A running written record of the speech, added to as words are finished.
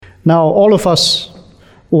Now, all of us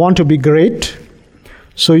want to be great,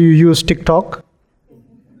 so you use TikTok,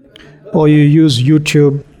 or you use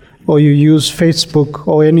YouTube, or you use Facebook,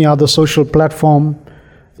 or any other social platform,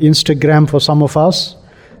 Instagram for some of us,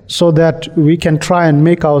 so that we can try and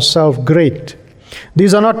make ourselves great.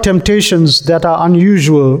 These are not temptations that are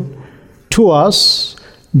unusual to us,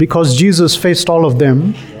 because Jesus faced all of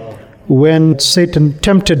them when Satan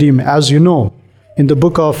tempted him, as you know, in the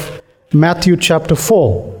book of Matthew chapter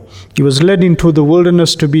 4. He was led into the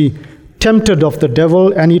wilderness to be tempted of the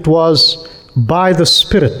devil, and it was by the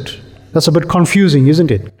Spirit. That's a bit confusing,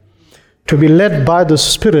 isn't it? To be led by the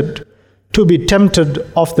Spirit to be tempted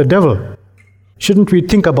of the devil. Shouldn't we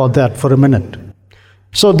think about that for a minute?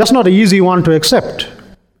 So that's not an easy one to accept.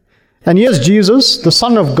 And yes, Jesus, the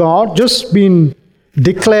Son of God, just been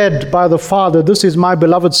declared by the Father, "This is my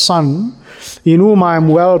beloved Son, in whom I am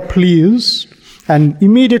well pleased," and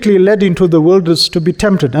immediately led into the wilderness to be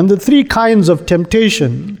tempted. And the three kinds of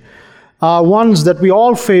temptation are ones that we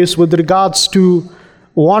all face with regards to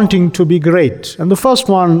wanting to be great. And the first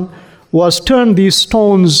one was turn these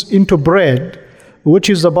stones into bread, which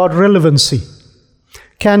is about relevancy.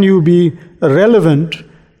 Can you be relevant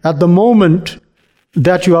at the moment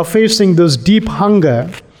that you are facing this deep hunger?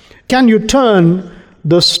 Can you turn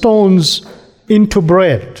the stones into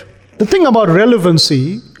bread? The thing about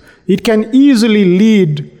relevancy, it can easily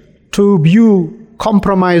lead to you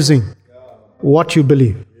compromising what you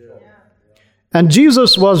believe. And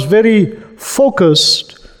Jesus was very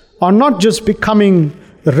focused on not just becoming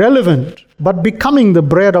relevant, but becoming the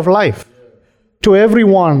bread of life to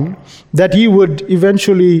everyone that he would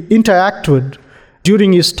eventually interact with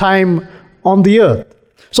during his time on the earth.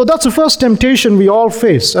 So that's the first temptation we all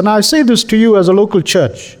face. And I say this to you as a local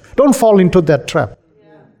church. Don't fall into that trap.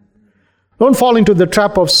 Don't fall into the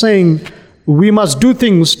trap of saying we must do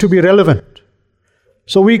things to be relevant.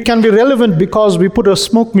 So we can be relevant because we put a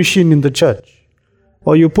smoke machine in the church,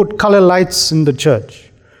 or you put color lights in the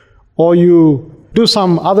church, or you do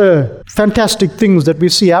some other fantastic things that we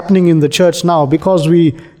see happening in the church now because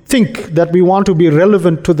we think that we want to be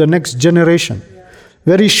relevant to the next generation.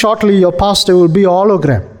 Very shortly, your pastor will be a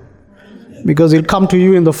hologram, because he'll come to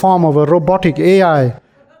you in the form of a robotic AI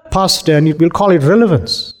pastor, and we'll call it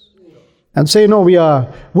relevance. And say, no, we are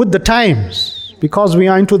with the times, because we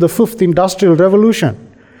are into the 5th industrial revolution.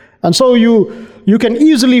 And so you can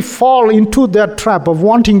easily fall into that trap of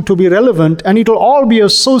wanting to be relevant, and it will all be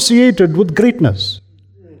associated with greatness,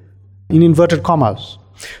 in inverted commas.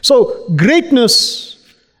 So greatness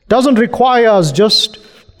doesn't require us just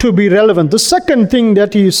to be relevant. The second thing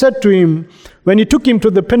that he said to him when he took him to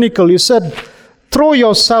the pinnacle, he said, "Throw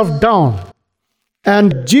yourself down."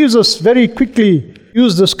 And Jesus very quickly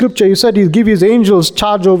used the scripture. He said he'll give his angels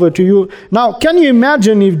charge over to you. Now, can you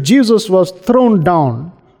imagine if Jesus was thrown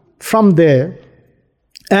down from there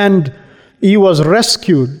and he was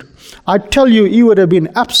rescued? I tell you, he would have been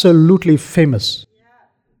absolutely famous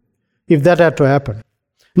if that had to happen.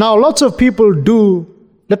 Now, lots of people do,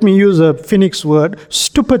 let me use a Phoenix word,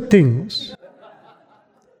 stupid things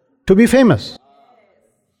to be famous.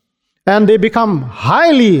 And they become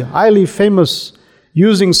highly, highly famous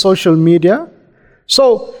using social media.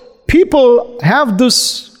 So people have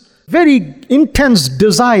this very intense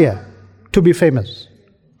desire to be famous.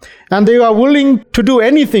 And they are willing to do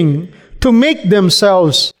anything to make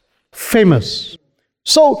themselves famous.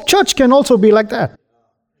 So church can also be like that.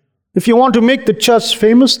 If you want to make the church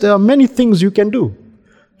famous, there are many things you can do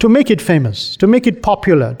to make it famous, to make it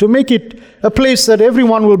popular, to make it a place that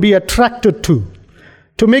everyone will be attracted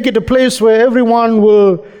to make it a place where everyone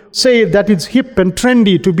will say that it's hip and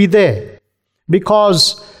trendy to be there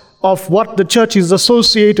because of what the church is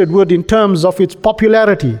associated with in terms of its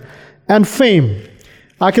popularity and fame.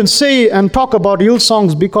 I can say and talk about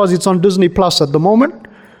Hillsongs because it's on Disney Plus at the moment,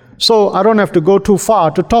 so I don't have to go too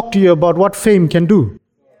far to talk to you about what fame can do.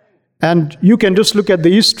 And you can just look at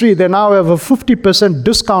the history. They now have a 50%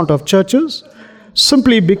 discount of churches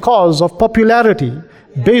simply because of popularity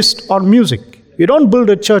based on music. You don't build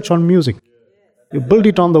a church on music. You build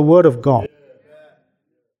it on the Word of God.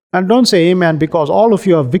 And don't say amen, because all of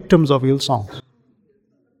you are victims of Hillsongs.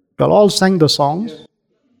 You all sang the songs.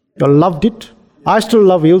 You loved it. I still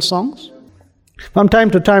love Hillsongs. From time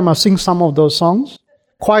to time I sing some of those songs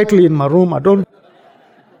quietly in my room. I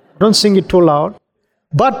don't sing it too loud.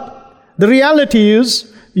 But the reality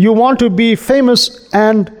is you want to be famous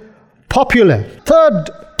and popular. Third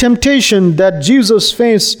temptation that Jesus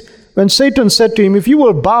faced when Satan said to him, "If you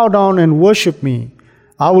will bow down and worship me,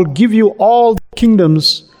 I will give you all the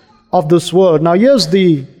kingdoms of this world." Now here's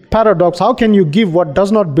the paradox. How can you give what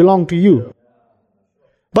does not belong to you?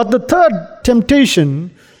 But the third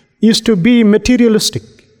temptation is to be materialistic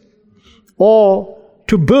or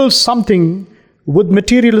to build something with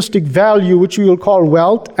materialistic value, which we will call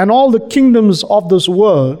wealth, and all the kingdoms of this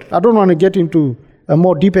world. I don't want to get into a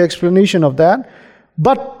more deeper explanation of that,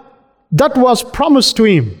 but that was promised to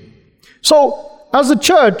him. So, as a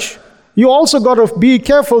church, you also got to be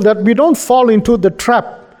careful that we don't fall into the trap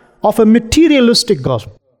of a materialistic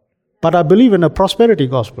gospel. But I believe in a prosperity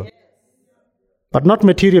gospel, but not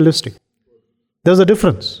materialistic. There's a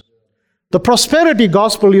difference. The prosperity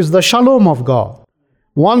gospel is the shalom of God,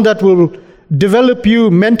 one that will develop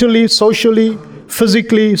you mentally, socially,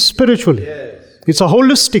 physically, spiritually. It's a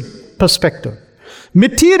holistic perspective.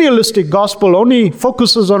 Materialistic gospel only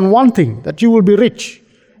focuses on one thing, that you will be rich,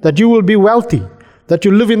 that you will be wealthy, that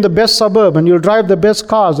you live in the best suburb and you'll drive the best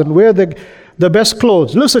cars and wear the best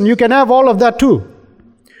clothes. Listen, you can have all of that too.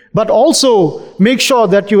 But also make sure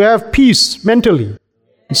that you have peace mentally,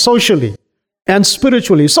 socially, and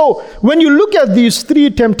spiritually. So when you look at these three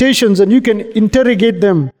temptations, and you can interrogate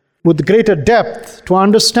them with greater depth to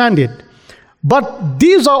understand it, but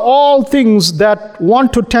these are all things that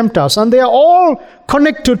want to tempt us, and they are all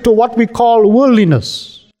connected to what we call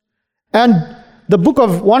worldliness. And the book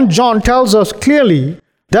of 1 John tells us clearly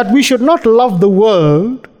that we should not love the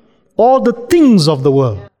world or the things of the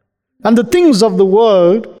world. And the things of the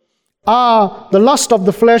world are the lust of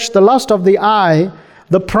the flesh, the lust of the eye,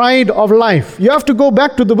 the pride of life. You have to go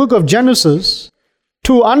back to the book of Genesis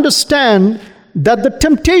to understand that the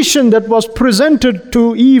temptation that was presented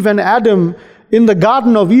to Eve and Adam in the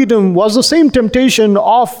Garden of Eden was the same temptation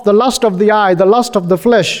of the lust of the eye, the lust of the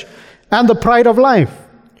flesh, and the pride of life.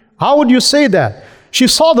 How would you say that? She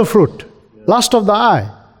saw the fruit, lust of the eye.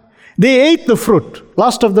 They ate the fruit,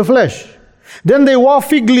 lust of the flesh. Then they wore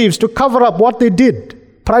fig leaves to cover up what they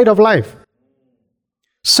did, pride of life.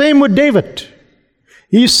 Same with David.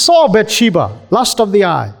 He saw Bathsheba, lust of the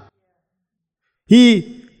eye.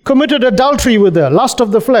 He committed adultery with her, lust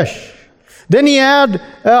of the flesh. Then he had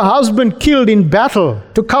a husband killed in battle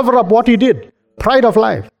to cover up what he did, pride of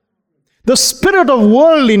life. The spirit of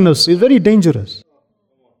worldliness is very dangerous.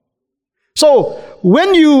 So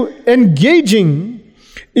when you engaging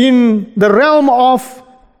in the realm of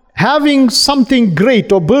having something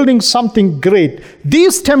great or building something great,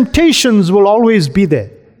 these temptations will always be there.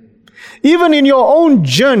 Even in your own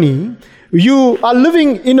journey, you are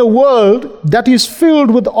living in a world that is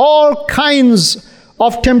filled with all kinds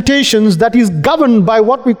of temptations, that is governed by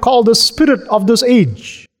what we call the spirit of this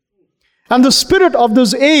age. And the spirit of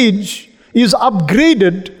this age is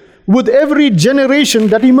upgraded with every generation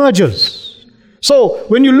that emerges. So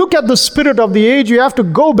when you look at the spirit of the age, you have to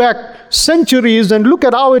go back centuries and look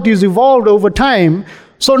at how it is evolved over time.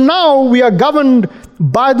 So now we are governed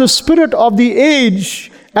by the spirit of the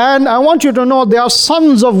age, and I want you to know there are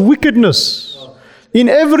sons of wickedness in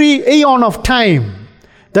every aeon of time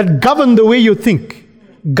that govern the way you think,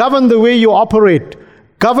 govern the way you operate,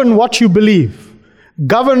 govern what you believe,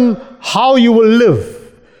 govern how you will live.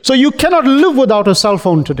 So you cannot live without a cell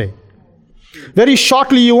phone today. Very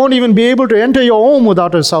shortly, you won't even be able to enter your home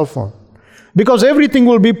without a cell phone, because everything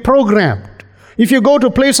will be programmed. If you go to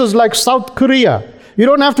places like South Korea, you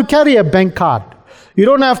don't have to carry a bank card. You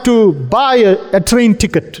don't have to buy a train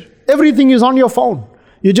ticket. Everything is on your phone.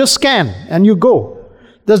 You just scan and you go.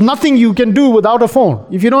 There's nothing you can do without a phone.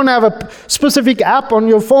 If you don't have a specific app on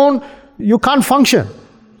your phone, you can't function.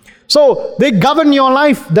 So they govern your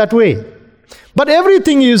life that way. But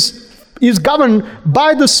everything is governed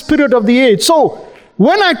by the spirit of the age. So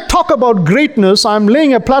when I talk about greatness, I'm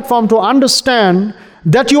laying a platform to understand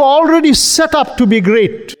that you're already set up to be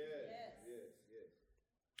great.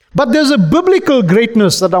 But there's a biblical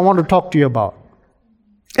greatness that I want to talk to you about.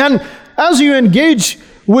 And as you engage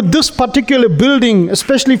with this particular building,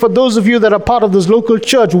 especially for those of you that are part of this local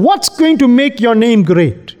church, what's going to make your name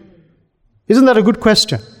great? Isn't that a good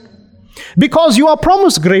question? Because you are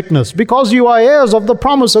promised greatness, because you are heirs of the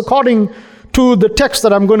promise according to the text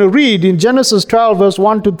that I'm going to read in Genesis 12 verse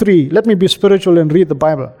 1 to 3. Let me be spiritual and read the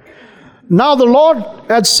Bible. Now the Lord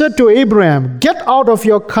had said to Abraham, "Get out of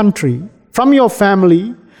your country, from your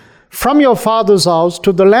family, from your father's house,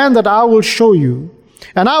 to the land that I will show you,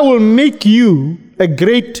 and I will make you a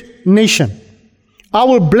great nation. I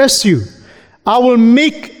will bless you. I will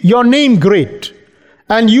make your name great,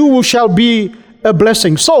 and you shall be a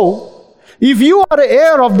blessing." So, if you are the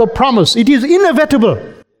heir of the promise, it is inevitable.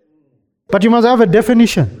 But you must have a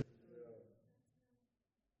definition.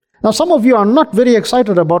 Now, some of you are not very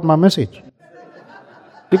excited about my message,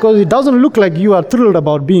 because it doesn't look like you are thrilled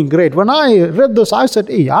about being great. When I read this, I said,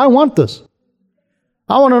 hey, I want this.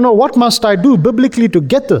 I want to know, what must I do biblically to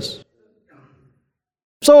get this?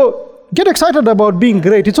 So, get excited about being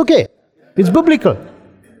great. It's okay. It's biblical.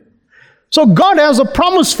 So God has a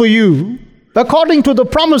promise for you, according to the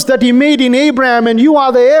promise that He made in Abraham, and you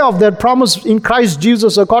are the heir of that promise in Christ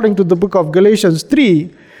Jesus, according to the book of Galatians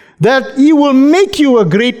 3, that He will make you a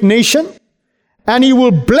great nation, and He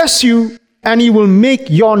will bless you, and He will make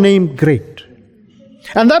your name great.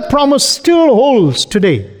 And that promise still holds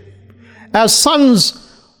today. As sons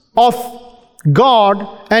of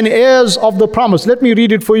God and heirs of the promise. Let me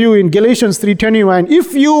read it for you in Galatians 3:21.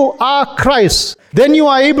 If you are Christ, then you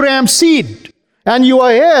are Abraham's seed, and you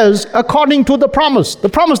are heirs according to the promise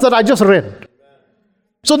that I just read.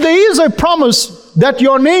 So there is a promise that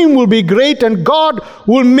your name will be great and God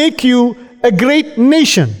will make you a great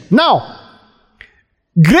nation. Now,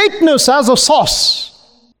 greatness has a source,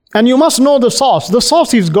 and you must know the source. The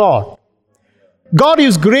source is God. God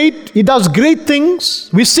is great. He does great things.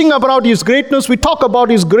 We sing about His greatness. We talk about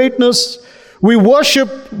His greatness. We worship.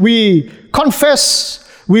 We confess.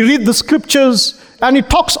 We read the scriptures. And it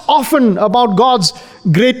talks often about God's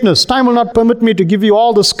greatness. Time will not permit me to give you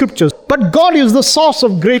all the scriptures. But God is the source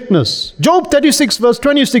of greatness. Job 36 verse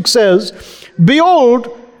 26 says,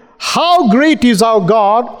 Behold, how great is our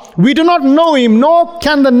God! We do not know Him, nor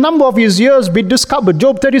can the number of His years be discovered.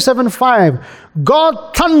 Job 37:5.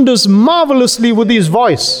 God thunders marvelously with His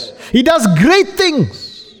voice. He does great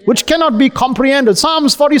things which cannot be comprehended.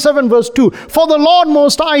 Psalms 47 verse 2. For the Lord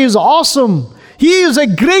Most High is awesome. He is a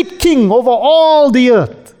great king over all the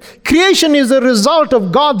earth. Creation is a result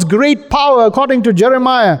of God's great power, according to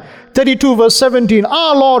Jeremiah 32 verse 17.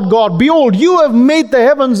 Our Lord God, behold, you have made the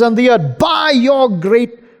heavens and the earth by your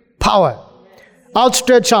great power.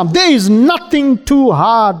 Outstretched arm. There is nothing too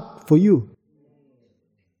hard for you.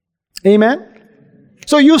 Amen?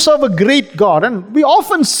 So you serve a great God, and we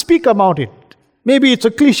often speak about it. Maybe it's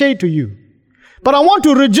a cliche to you. But I want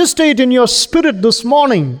to register it in your spirit this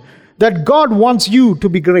morning that God wants you to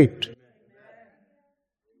be great.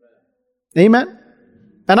 Amen?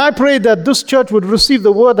 And I pray that this church would receive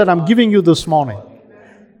the word that I'm giving you this morning.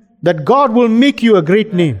 That God will make you a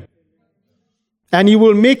great name. And He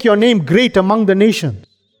will make your name great among the nations.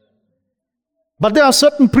 But there are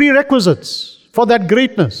certain prerequisites for that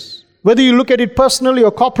greatness, whether you look at it personally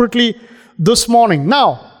or corporately this morning.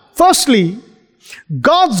 Now, firstly,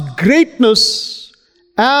 God's greatness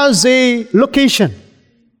as a location,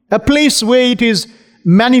 a place where it is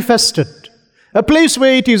manifested, a place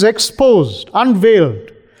where it is exposed,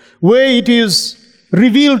 unveiled, where it is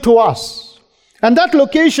revealed to us. And that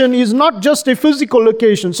location is not just a physical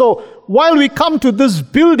location. So while we come to this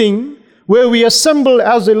building where we assemble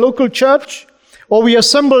as a local church or we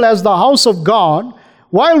assemble as the house of God,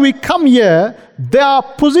 while we come here, there are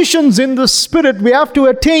positions in the Spirit we have to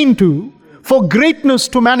attain to for greatness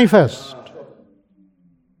to manifest.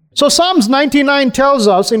 So Psalms 99 tells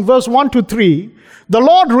us in verse 1 to 3, the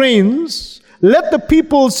Lord reigns, let the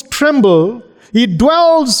peoples tremble. He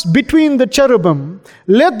dwells between the cherubim.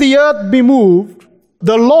 Let the earth be moved.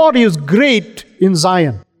 The Lord is great in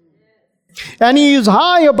Zion. And He is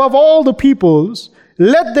high above all the peoples.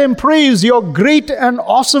 Let them praise your great and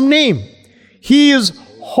awesome name. He is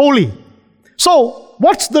holy. So,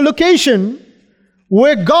 what's the location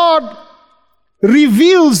where God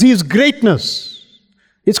reveals His greatness?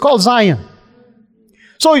 It's called Zion.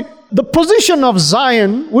 So, the position of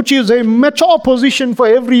Zion, which is a mature position for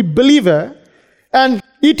every believer, and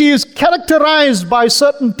it is characterized by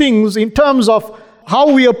certain things in terms of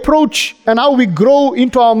how we approach and how we grow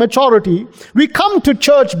into our maturity. We come to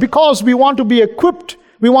church because we want to be equipped,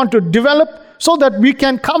 we want to develop so that we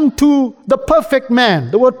can come to the perfect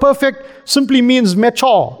man. The word perfect simply means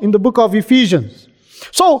mature in the book of Ephesians.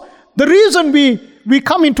 So the reason we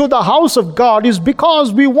come into the house of God is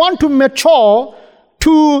because we want to mature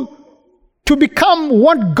to become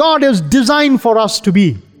what God has designed for us to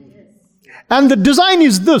be. And the design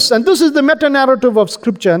is this, and this is the meta-narrative of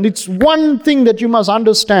Scripture, and it's one thing that you must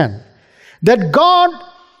understand, that God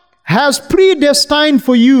has predestined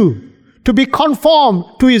for you to be conformed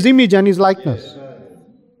to His image and His likeness.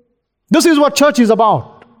 This is what church is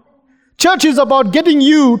about. Church is about getting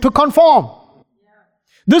you to conform.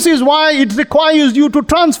 This is why it requires you to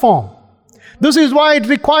transform. This is why it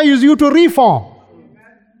requires you to reform.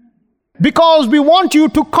 Because we want you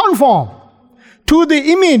to conform to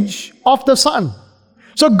the image of the Son.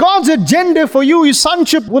 So God's agenda for you is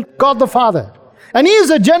sonship with God the Father. And His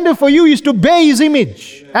agenda for you is to bear His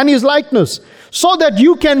image and His likeness so that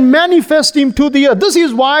you can manifest Him to the earth. This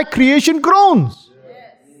is why creation groans.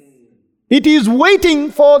 It is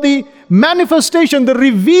waiting for the manifestation, the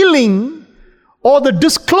revealing or the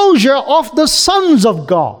disclosure of the sons of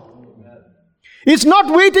God. It's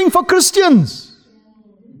not waiting for Christians.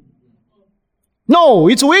 No,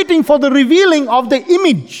 it's waiting for the revealing of the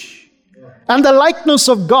image and the likeness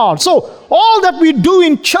of God. So all that we do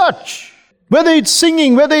in church, whether it's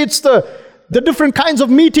singing, whether it's the different kinds of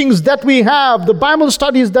meetings that we have, the Bible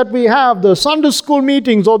studies that we have, the Sunday school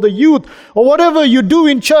meetings or the youth or whatever you do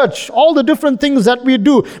in church, all the different things that we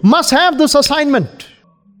do must have this assignment.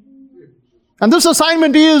 And this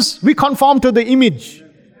assignment is we conform to the image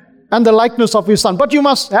and the likeness of His Son. But you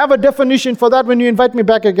must have a definition for that. When you invite me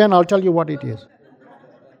back again, I'll tell you what it is.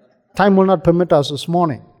 Time will not permit us this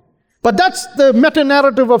morning. But that's the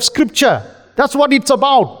meta-narrative of Scripture. That's what it's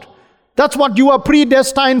about. That's what you are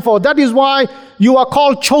predestined for. That is why you are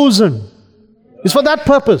called chosen. It's for that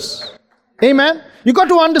purpose. Amen? You got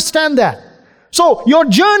to understand that. So your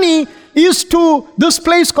journey is to this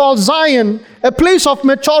place called Zion, a place of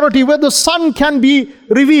maturity where the Son can be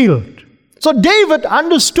revealed. So David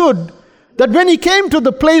understood that when he came to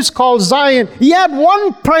the place called Zion, he had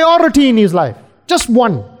one priority in his life. Just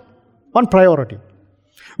one priority.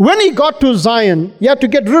 When he got to Zion, he had to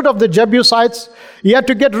get rid of the Jebusites. He had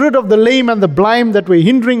to get rid of the lame and the blind that were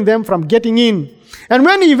hindering them from getting in. And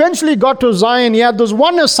when he eventually got to Zion, he had this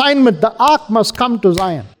one assignment: the ark must come to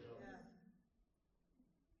Zion.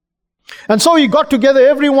 And so he got together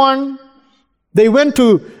everyone. They went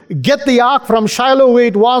to get the ark from Shiloh, where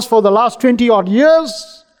it was for the last 20 odd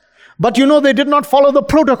years. But they did not follow the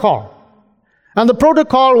protocol. And the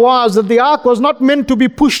protocol was that the ark was not meant to be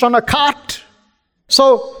pushed on a cart.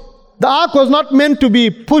 So the ark was not meant to be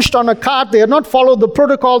pushed on a cart. They had not followed the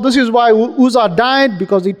protocol. This is why Uzzah died,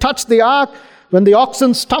 because he touched the ark. When the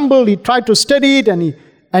oxen stumbled, he tried to steady it,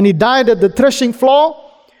 and he died at the threshing floor,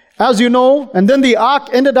 as you know. And then the ark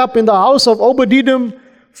ended up in the house of Obed-Edom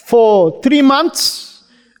for 3 months.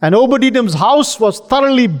 And Obed-Edom's house was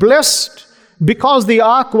thoroughly blessed because the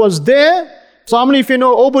ark was there. So how many of you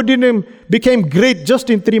know Obed-Edom became great just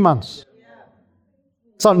in 3 months?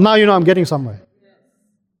 So now you know I'm getting somewhere.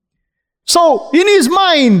 So in his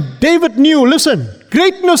mind, David knew, listen,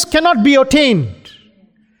 greatness cannot be attained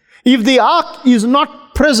if the ark is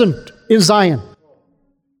not present in Zion.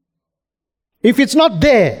 If it's not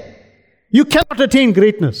there, you cannot attain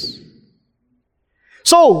greatness.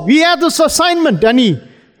 So he had this assignment, and he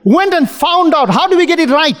went and found out, how do we get it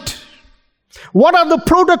right? What are the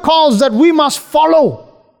protocols that we must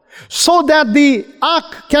follow so that the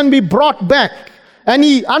ark can be brought back? And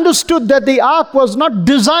he understood that the ark was not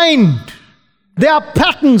designed. There are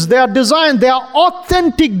patterns, there are designs, there are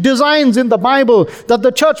authentic designs in the Bible that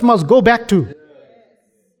the church must go back to.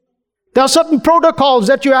 There are certain protocols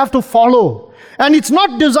that you have to follow. And it's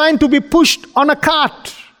not designed to be pushed on a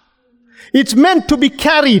cart. It's meant to be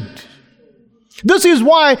carried. This is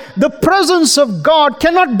why the presence of God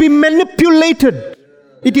cannot be manipulated.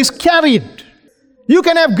 It is carried. You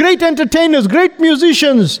can have great entertainers, great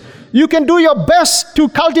musicians. You can do your best to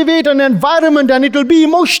cultivate an environment, and it will be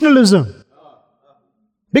emotionalism.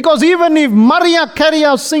 Because even if Mariah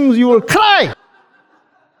Carey sings, you will cry.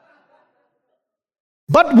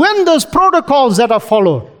 But when those protocols that are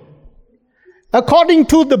followed, according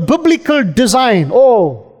to the biblical design,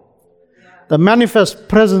 the manifest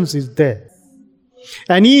presence is there.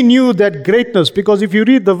 And he knew that greatness, because if you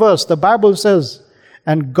read the verse, the Bible says,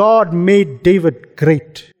 and God made David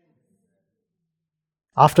great.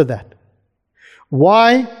 After that.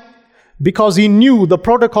 Why? Because he knew the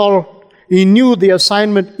protocol, he knew the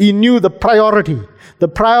assignment, he knew the priority. The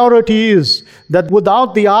priority is that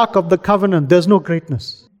without the Ark of the Covenant, there's no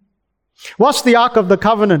greatness. What's the Ark of the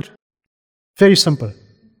Covenant? Very simple.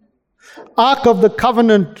 Ark of the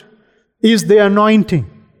Covenant is the anointing.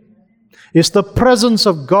 It's the presence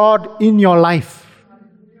of God in your life.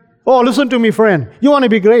 Listen to me, friend. You want to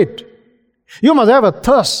be great. You must have a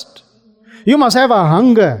thirst. You must have a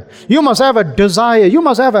hunger. You must have a desire. You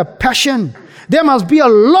must have a passion. There must be a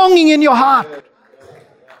longing in your heart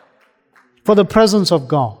for the presence of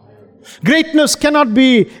God. Greatness cannot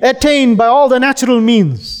be attained by all the natural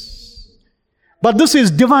means. But this is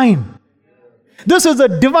divine. This is a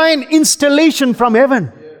divine installation from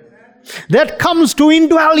heaven that comes to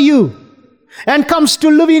indwell you, and comes to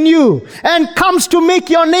live in you, and comes to make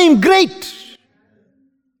your name great.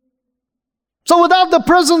 So without the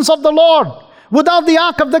presence of the Lord, without the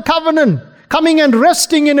Ark of the Covenant coming and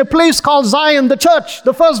resting in a place called Zion, the church,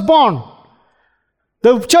 the firstborn,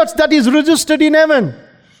 the church that is registered in heaven,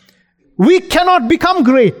 we cannot become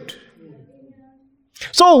great.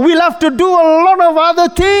 So we'll have to do a lot of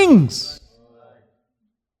other things.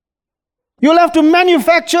 You'll have to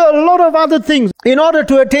manufacture a lot of other things in order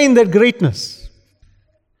to attain that greatness.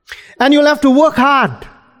 And you'll have to work hard.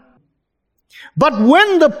 But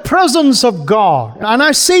when the presence of God, and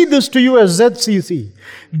I say this to you as ZCC,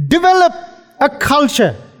 develop a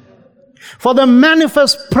culture for the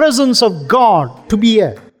manifest presence of God to be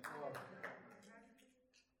here.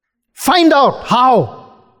 Find out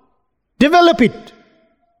how. Develop it.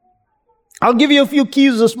 I'll give you a few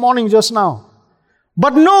keys this morning just now.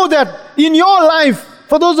 But know that in your life,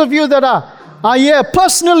 for those of you that are here,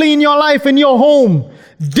 personally in your life, in your home,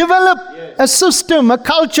 develop a system, a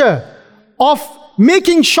culture of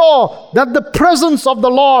making sure that the presence of the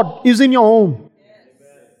Lord is in your home.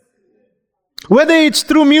 Whether it's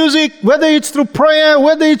through music, whether it's through prayer,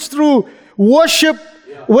 whether it's through worship,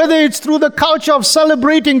 whether it's through the culture of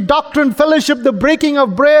celebrating doctrine, fellowship, the breaking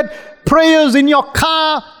of bread, prayers in your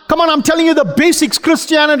car. Come on, I'm telling you the basics,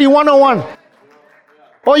 Christianity 101.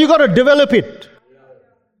 Or you got to develop it.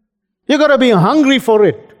 You got to be hungry for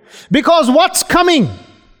it. Because what's coming,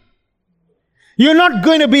 you're not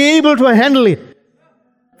going to be able to handle it.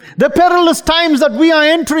 The perilous times that we are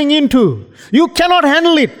entering into, you cannot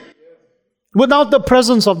handle it without the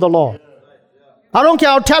presence of the Lord. I don't care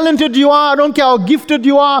how talented you are. I don't care how gifted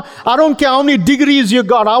you are. I don't care how many degrees you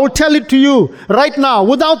got. I will tell it to you right now.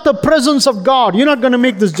 Without the presence of God, you're not going to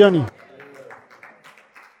make this journey.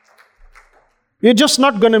 You're just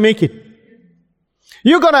not going to make it.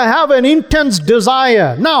 You're going to have an intense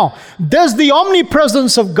desire. Now, there's the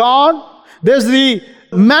omnipresence of God. There's the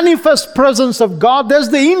manifest presence of God. There's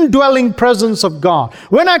the indwelling presence of God.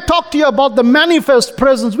 When I talk to you about the manifest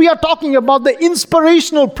presence, we are talking about the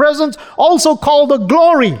inspirational presence, also called the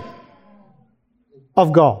glory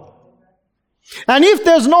of God. And if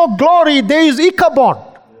there's no glory, there is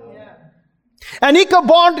Ichabod. And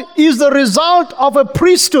Ichabod is the result of a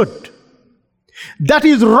priesthood that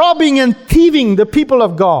is robbing and thieving the people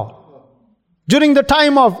of God. During the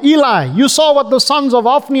time of Eli, you saw what the sons of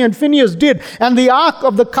Hophni and Phinehas did, and the Ark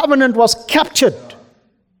of the Covenant was captured,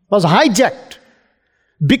 was hijacked,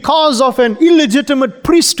 because of an illegitimate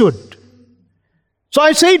priesthood. So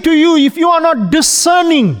I say to you, if you are not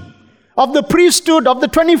discerning of the priesthood of the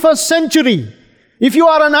 21st century, if you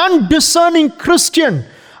are an undiscerning Christian,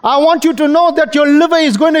 I want you to know that your liver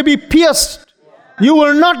is going to be pierced. You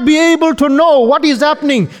will not be able to know what is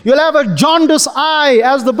happening. You'll have a jaundiced eye,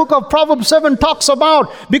 as the book of Proverbs 7 talks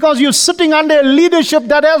about, because you're sitting under a leadership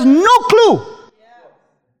that has no clue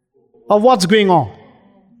of what's going on.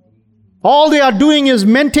 All they are doing is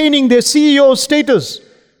maintaining their CEO status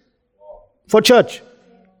for church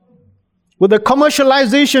with a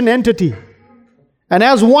commercialization entity, and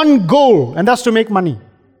has one goal, and that's to make money.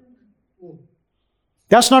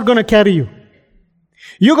 That's not going to carry you.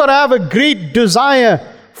 You got to have a great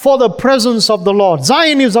desire for the presence of the Lord.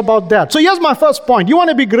 Zion is about that. So here's my first point. You want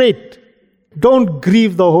to be great? Don't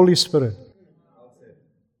grieve the Holy Spirit.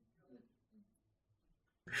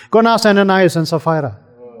 Go and ask Ananias and Sapphira.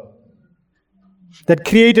 That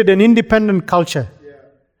created an independent culture,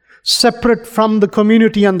 separate from the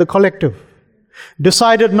community and the collective.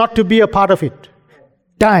 Decided not to be a part of it.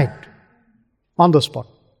 Died on the spot.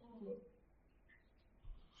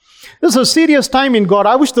 This is a serious time in God.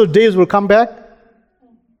 I wish those days will come back.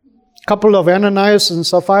 Couple of Ananias and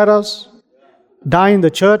Sapphiras die in the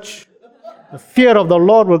church. The fear of the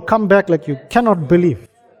Lord will come back like you cannot believe.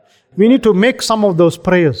 We need to make some of those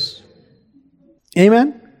prayers.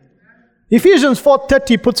 Amen? Ephesians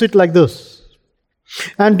 4:30 puts it like this.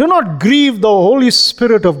 And do not grieve the Holy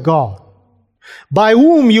Spirit of God, by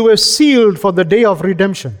whom you were sealed for the day of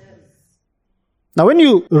redemption. Now when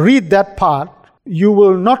you read that part, you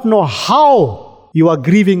will not know how you are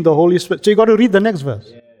grieving the Holy Spirit. So you got to read the next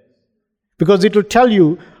verse. Because it will tell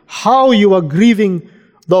you how you are grieving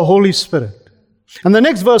the Holy Spirit. And the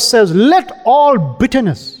next verse says, let all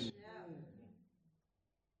bitterness,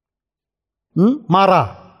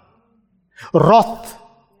 mara, wrath,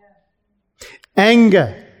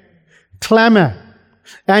 anger, clamor,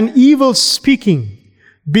 and evil speaking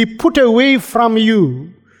be put away from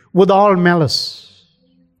you with all malice.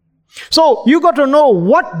 So you got to know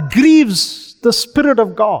what grieves the Spirit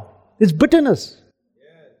of God. It's bitterness.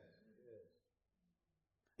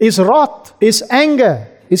 It's wrath. It's anger.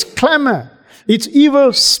 It's clamor. It's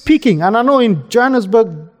evil speaking. And I know in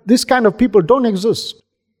Johannesburg, this kind of people don't exist.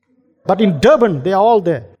 But in Durban, they are all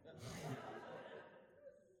there.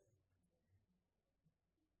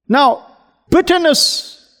 Now,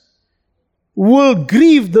 bitterness will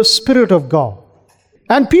grieve the Spirit of God.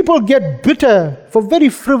 And people get bitter for very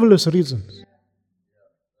frivolous reasons.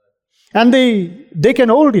 And they can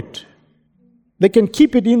hold it. They can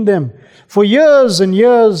keep it in them for years and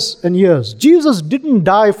years and years. Jesus didn't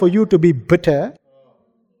die for you to be bitter.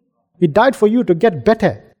 He died for you to get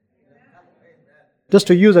better. Just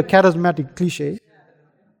to use a charismatic cliche.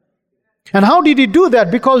 And how did he do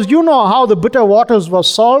that? Because you know how the bitter waters were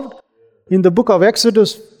solved. in the book of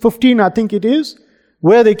Exodus 15, I think it is,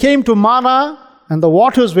 where they came to Mara and the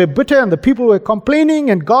waters were bitter and the people were complaining,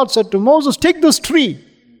 and God said to Moses, take this tree,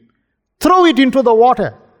 throw it into the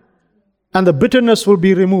water, and the bitterness will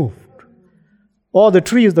be removed. Or the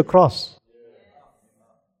tree is the cross.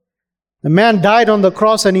 The man died on the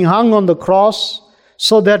cross and he hung on the cross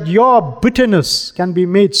so that your bitterness can be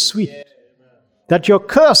made sweet, that your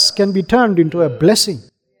curse can be turned into a blessing.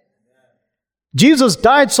 Jesus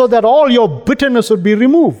died so that all your bitterness would be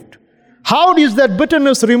removed. How is that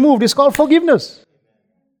bitterness removed? It's called forgiveness.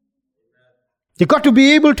 You've got to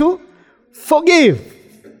be able to forgive.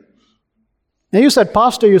 Now you said,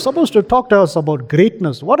 Pastor, you're supposed to talk to us about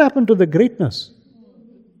greatness. What happened to the greatness?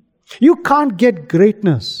 You can't get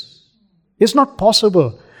greatness. It's not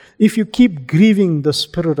possible if you keep grieving the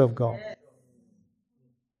Spirit of God.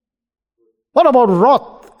 What about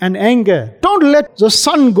wrath and anger? Don't let the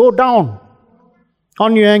sun go down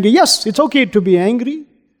on your anger. Yes, it's okay to be angry.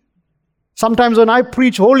 Sometimes when I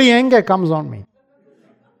preach, holy anger comes on me.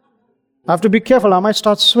 I have to be careful. I might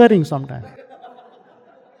start swearing sometimes.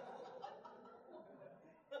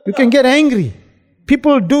 You can get angry.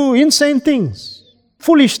 People do insane things,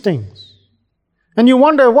 foolish things. And you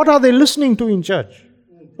wonder, what are they listening to in church?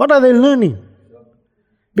 What are they learning?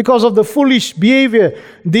 Because of the foolish behavior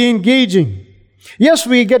they engage in. Yes,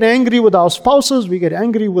 we get angry with our spouses, we get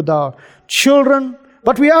angry with our children,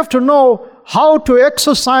 but we have to know how to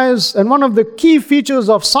exercise, and one of the key features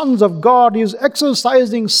of sons of God is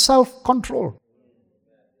exercising self-control.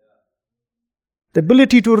 The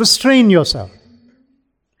ability to restrain yourself.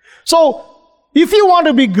 So, if you want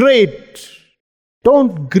to be great,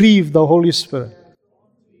 don't grieve the Holy Spirit.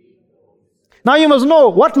 Now you must know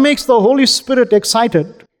what makes the Holy Spirit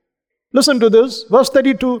excited. Listen to this, verse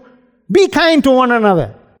 32. Be kind to one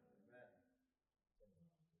another.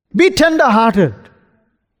 Be tender-hearted.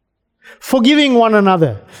 Forgiving one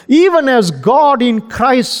another, even as God in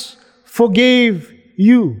Christ forgave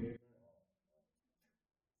you.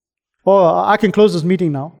 Oh, I can close this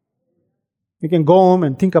meeting now. You can go home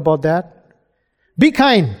and think about that. Be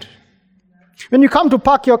kind. When you come to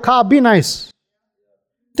park your car, be nice.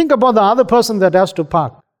 Think about the other person that has to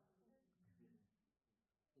park.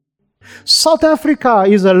 South Africa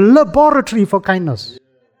is a laboratory for kindness.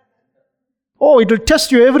 Oh, it will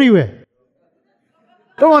test you everywhere.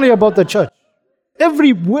 Don't worry about the church.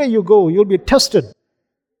 Everywhere you go, you'll be tested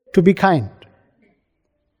to be kind.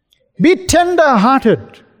 Be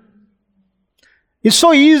tender-hearted. It's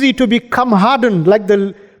so easy to become hardened, like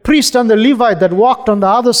the priest and the Levite that walked on the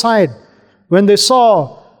other side when they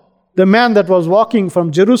saw the man that was walking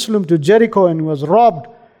from Jerusalem to Jericho and was robbed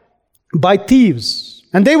by thieves.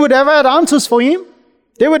 And they would have had answers for him.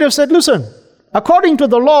 They would have said, listen, according to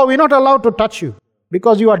the law, we're not allowed to touch you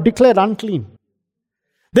because you are declared unclean.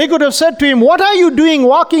 They could have said to him, what are you doing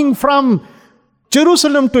walking from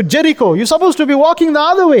Jerusalem to Jericho? You're supposed to be walking the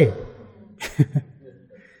other way.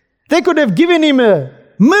 They could have given him a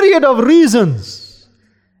myriad of reasons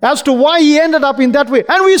as to why he ended up in that way.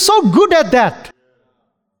 And we're so good at that.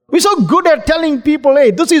 We're so good at telling people,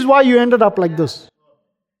 hey, this is why you ended up like this.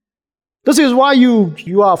 This is why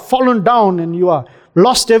you are fallen down and you are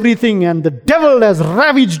lost everything and the devil has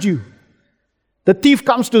ravaged you. The thief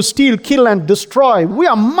comes to steal, kill, and destroy. We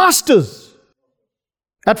are masters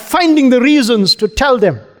at finding the reasons to tell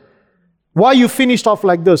them why you finished off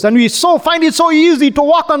like this. And we find it so easy to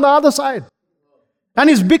walk on the other side. And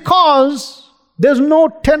it's because there's no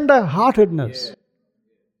tender-heartedness.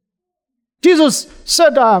 Jesus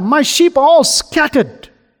said, my sheep are all scattered.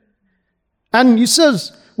 And he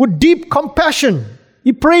says, with deep compassion,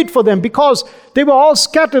 he prayed for them because they were all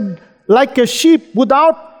scattered like a sheep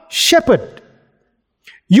without shepherd.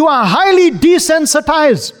 You are highly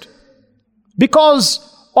desensitized because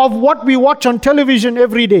of what we watch on television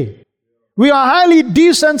every day. We are highly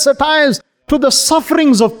desensitized to the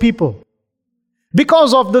sufferings of people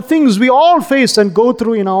because of the things we all face and go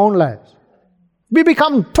through in our own lives. We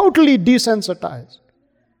become totally desensitized.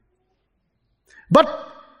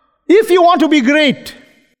 But if you want to be great,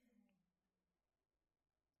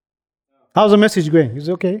 how's the message going? Is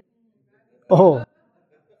it okay? Oh,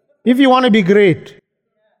 if you want to be great,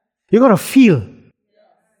 you got to feel.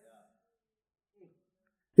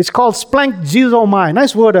 It's called splankzomai.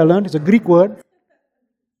 Nice word I learned. It's a Greek word.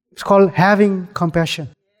 It's called having compassion.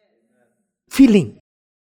 Feeling.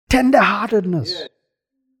 Tender-heartedness.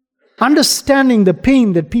 Understanding the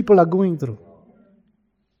pain that people are going through.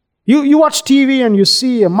 You watch TV and you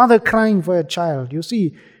see a mother crying for a child. You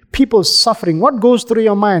see people suffering. What goes through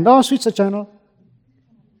your mind? Oh, switch the channel.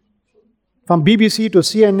 From BBC to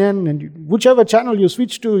CNN and whichever channel you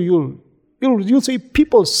switch to, you'll You'll see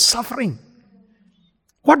people suffering.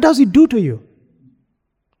 What does it do to you?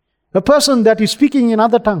 A person that is speaking in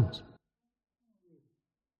other tongues.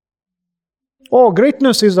 Oh,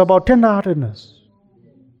 greatness is about tenderheartedness,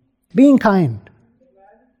 being kind,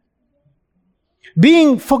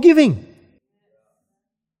 being forgiving,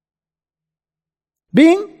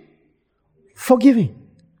 being forgiving.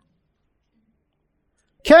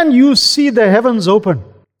 Can you see the heavens open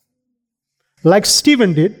like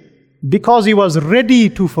Stephen did because he was ready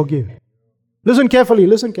to forgive? Listen carefully,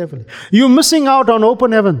 listen carefully. You're missing out on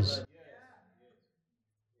open heavens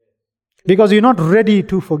because you're not ready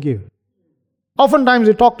to forgive. Oftentimes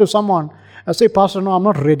you talk to someone, I say, Pastor, no, I'm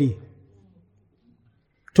not ready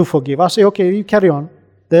to forgive. I say, okay, you carry on.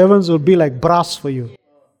 The heavens will be like brass for you.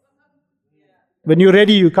 When you're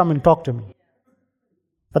ready, you come and talk to me.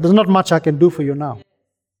 But there's not much I can do for you now.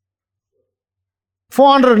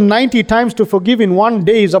 490 times to forgive in one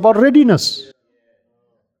day is about readiness.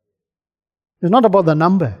 It's not about the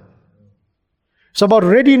number. It's about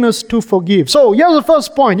readiness to forgive. So here's the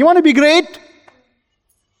first point. You want to be great?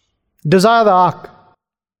 Desire the ark.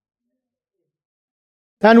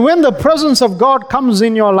 And when the presence of God comes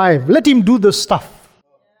in your life, let Him do this stuff.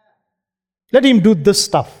 Let Him do this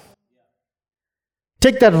stuff.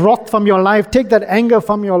 Take that wrath from your life. Take that anger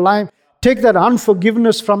from your life. Take that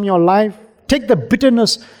unforgiveness from your life. Take the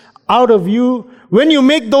bitterness out of you. When you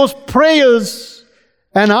make those prayers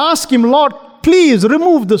and ask Him, Lord, please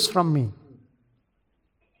remove this from me.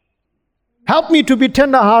 Help me to be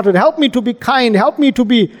tender-hearted. Help me to be kind. Help me to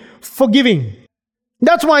be forgiving.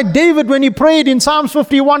 That's why David, when he prayed in Psalms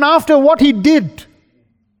 51, after what he did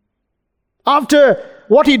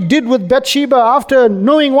with Bathsheba, after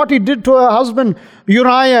knowing what he did to her husband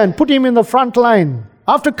Uriah and put him in the front line,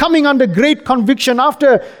 after coming under great conviction,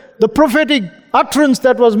 after the prophetic utterance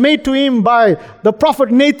that was made to him by the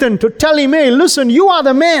prophet Nathan to tell him, hey, listen, you are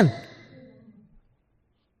the man.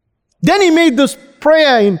 Then he made this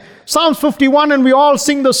prayer in Psalms 51, and we all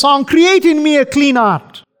sing the song, create in me a clean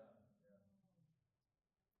heart.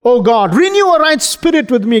 O God, renew a right spirit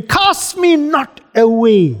with me. Cast me not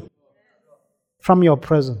away from your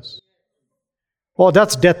presence. Oh,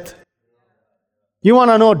 that's death. You want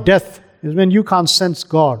to know death is when you can't sense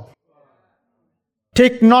God.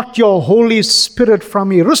 Take not your Holy Spirit from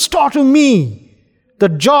me. Restore to me the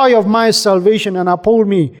joy of my salvation and uphold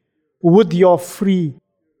me with your free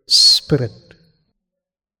spirit.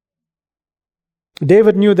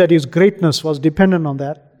 David knew that his greatness was dependent on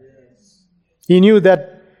that. He knew that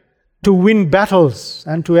to win battles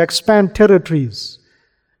and to expand territories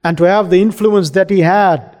and to have the influence that he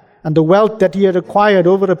had and the wealth that he had acquired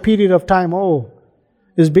over a period of time,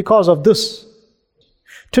 is because of this.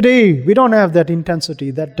 Today, we don't have that intensity,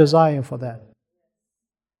 that desire for that.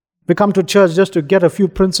 We come to church just to get a few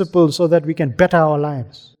principles so that we can better our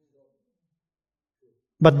lives.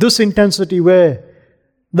 But this intensity where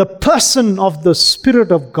the person of the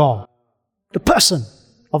Spirit of God, the person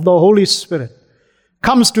of the Holy Spirit,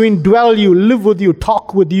 comes to indwell you, live with you,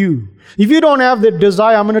 talk with you. If you don't have that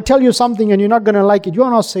desire, I'm going to tell you something and you're not going to like it. You are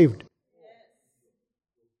not saved.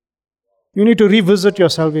 You need to revisit your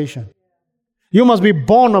salvation. You must be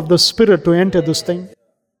born of the Spirit to enter this thing.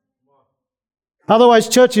 Otherwise,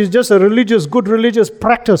 church is just a good religious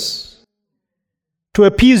practice to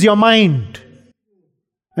appease your mind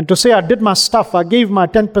and to say, I did my stuff, I gave my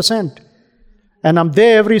 10%. And I'm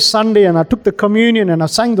there every Sunday and I took the communion and I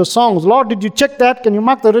sang the songs. Lord, did you check that? Can you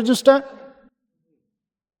mark the register?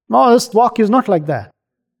 No, this walk is not like that.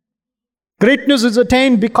 Greatness is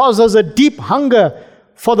attained because there's a deep hunger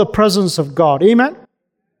for the presence of God. Amen?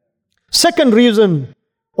 Second reason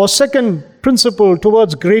or second principle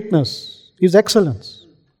towards greatness is excellence.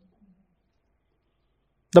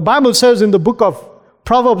 The Bible says in the book of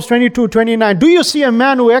Proverbs 22:29, do you see a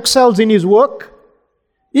man who excels in his work?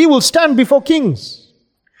 He will stand before kings.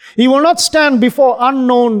 He will not stand before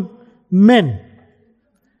unknown men.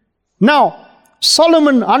 Now,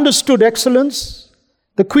 Solomon understood excellence.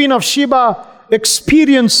 The Queen of Sheba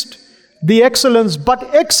experienced the excellence,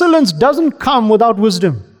 but excellence doesn't come without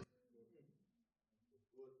wisdom.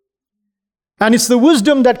 And it's the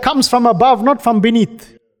wisdom that comes from above, not from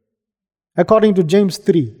beneath, according to James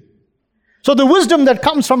 3. So the wisdom that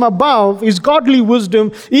comes from above is godly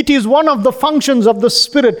wisdom. It is one of the functions of the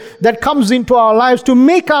Spirit that comes into our lives to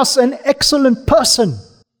make us an excellent person.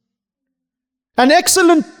 An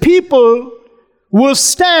excellent people will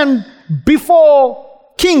stand before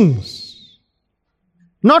kings,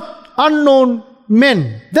 not unknown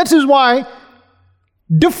men. That is why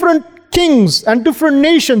different kings and different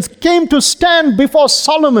nations came to stand before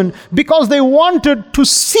Solomon because they wanted to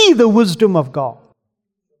see the wisdom of God.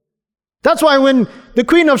 That's why when the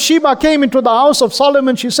Queen of Sheba came into the house of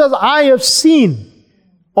Solomon, she says, I have seen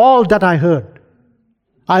all that I heard.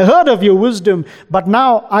 I heard of your wisdom, but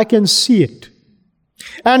now I can see it.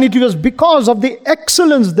 And it was because of the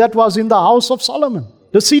excellence that was in the house of Solomon.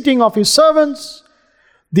 The seating of his servants,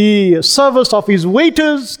 the service of his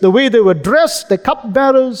waiters, the way they were dressed, the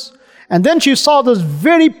cupbearers. And then she saw this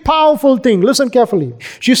very powerful thing. Listen carefully.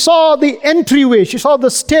 She saw the entryway. She saw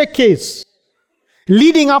the staircase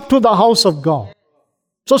leading up to the house of God.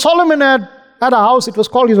 So Solomon had a house. It was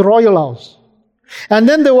called his royal house. And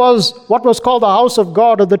then there was what was called the house of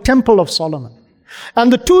God, or the temple of Solomon.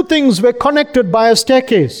 And the two things were connected by a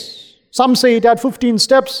staircase. Some say it had 15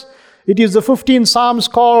 steps. It is the 15 Psalms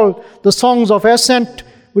called the Songs of Ascent,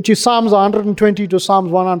 which is Psalms 120 to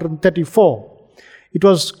Psalms 134. It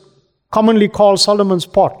was commonly called Solomon's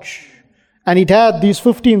porch. And it had these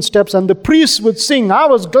 15 steps, and the priests would sing, I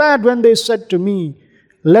was glad when they said to me,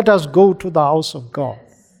 let us go to the house of God.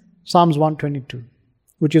 Psalms 122,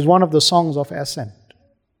 which is one of the songs of ascent.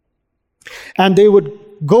 And they would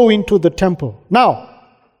go into the temple. Now,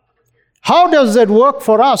 how does that work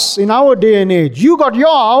for us in our day and age? You got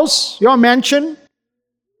your house, your mansion,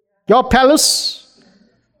 your palace,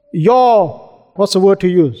 your, what's the word to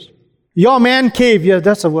use? Your man cave, yes,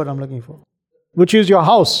 that's the word I'm looking for, which is your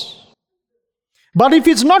house. But if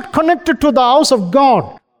it's not connected to the house of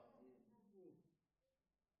God,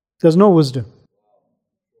 there's no wisdom.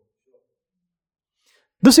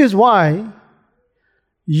 This is why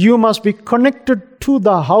you must be connected to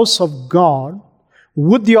the house of God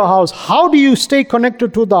with your house. How do you stay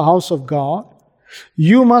connected to the house of God?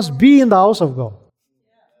 You must be in the house of God.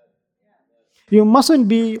 You mustn't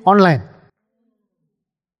be online.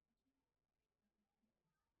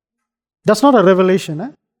 That's not a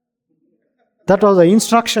revelation. That was an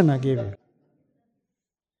instruction I gave you.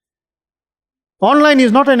 Online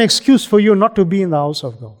is not an excuse for you not to be in the house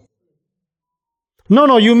of God.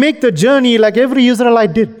 No, you make the journey like every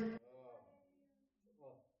Israelite did.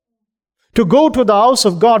 To go to the house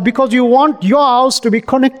of God because you want your house to be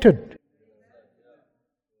connected.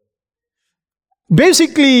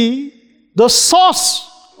 Basically, the source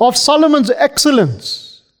of Solomon's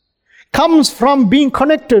excellence comes from being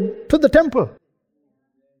connected to the temple.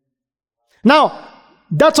 Now,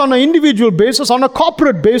 that's on an individual basis. On a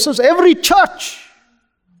corporate basis, every church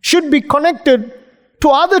should be connected to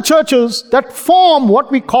other churches that form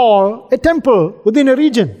what we call a temple within a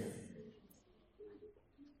region.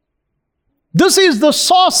 This is the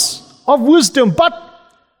source of wisdom, but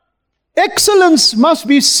excellence must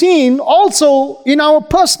be seen also in our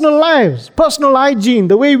personal lives, personal hygiene,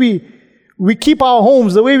 the way we keep our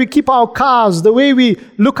homes, the way we keep our cars, the way we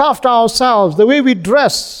look after ourselves, the way we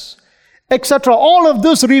dress, etc. All of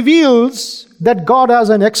this reveals that God has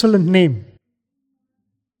an excellent name.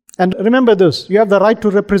 And remember this, you have the right to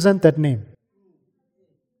represent that name.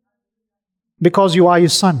 Because you are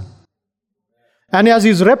His son. And as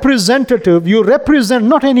His representative, you represent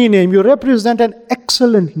not any name, you represent an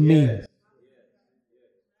excellent name.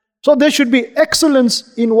 So there should be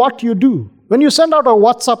excellence in what you do. When you send out a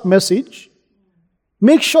WhatsApp message,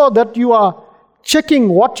 make sure that you are checking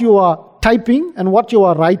what you are typing and what you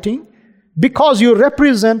are writing, because you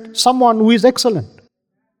represent someone who is excellent.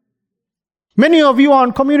 Many of you are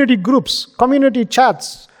on community groups, community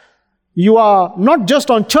chats. You are not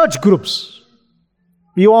just on church groups.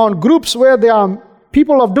 You are on groups where there are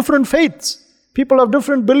people of different faiths, people of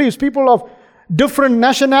different beliefs, people of different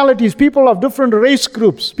nationalities, people of different race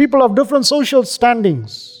groups, people of different social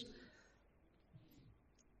standings.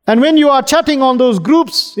 And when you are chatting on those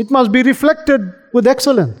groups, it must be reflected with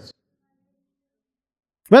excellence.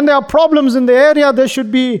 When there are problems in the area, there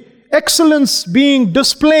should be excellence being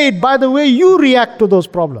displayed by the way you react to those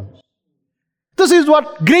problems. This is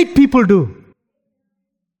what great people do.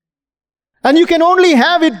 And you can only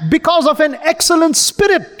have it because of an excellent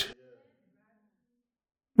spirit,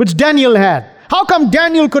 which Daniel had. How come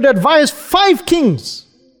Daniel could advise 5 kings?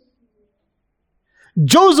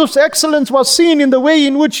 Joseph's excellence was seen in the way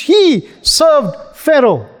in which he served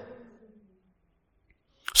Pharaoh.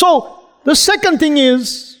 So, the second thing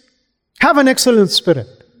is, have an excellent spirit.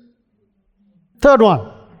 Third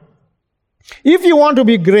one, if you want to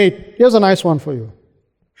be great, here's a nice one for you.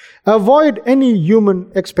 Avoid any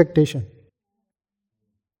human expectation.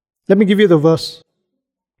 Let me give you the verse.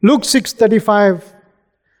 Luke 6:35.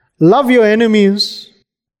 Love your enemies.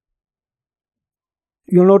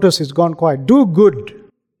 You'll notice it's gone quiet. Do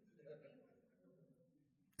good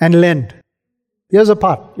and lend. Here's a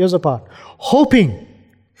part. Hoping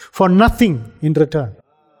for nothing in return.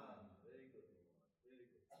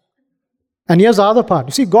 And here's the other part.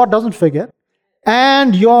 You see, God doesn't forget.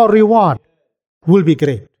 and your reward will be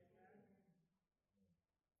great.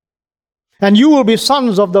 And you will be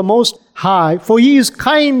sons of the Most High, for He is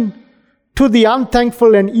kind to the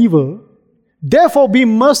unthankful and evil. Therefore be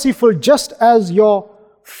merciful, just as your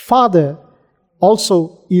Father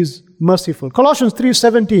also is merciful. Colossians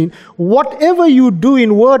 3:17, whatever you do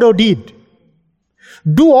in word or deed,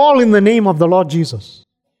 do all in the name of the Lord Jesus,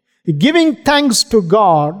 giving thanks to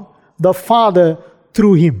God the Father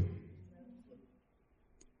through Him.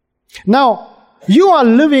 Now, you are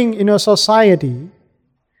living in a society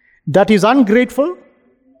that is ungrateful,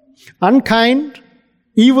 unkind,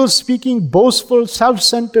 evil-speaking, boastful,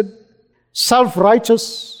 self-centered,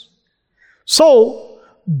 self-righteous. So,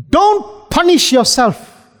 don't punish yourself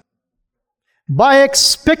by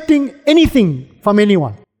expecting anything from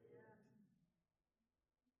anyone.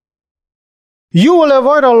 You will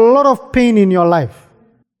avoid a lot of pain in your life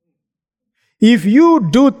if you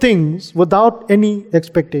do things without any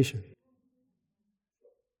expectation.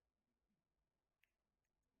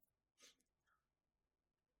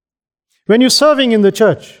 When you're serving in the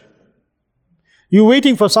church, you're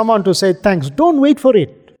waiting for someone to say thanks. Don't wait for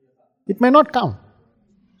it. It may not come.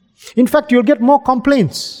 In fact, you'll get more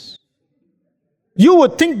complaints. You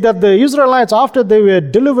would think that the Israelites, after they were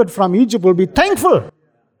delivered from Egypt, will be thankful.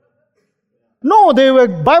 No, they were,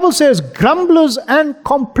 Bible says, grumblers and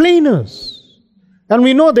complainers. And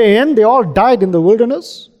we know the end, they all died in the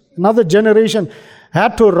wilderness. Another generation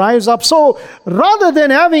had to rise up. So, rather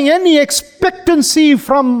than having any expectancy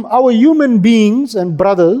from our human beings and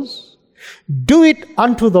brothers, do it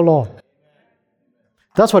unto the Lord.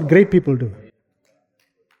 That's what great people do.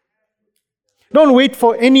 Don't wait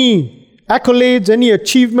for any accolades, any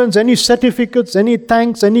achievements, any certificates, any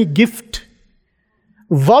thanks, any gift.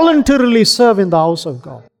 Voluntarily serve in the house of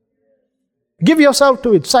God. Give yourself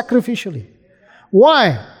to it sacrificially.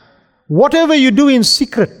 Why? Whatever you do in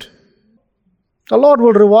secret, the Lord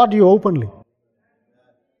will reward you openly.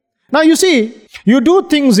 Now you see, you do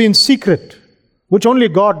things in secret, which only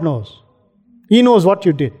God knows. He knows what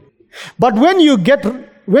you did. But when you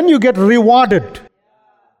get rewarded,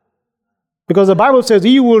 because the Bible says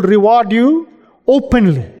He will reward you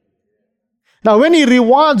openly. Now when He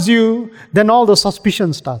rewards you, then all the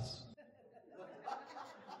suspicion starts.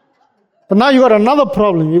 But now you got another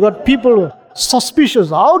problem. You got people suspicious.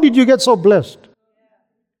 How did you get so blessed?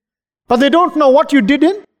 But they don't know what you did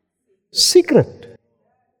in secret.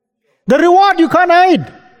 The reward you can't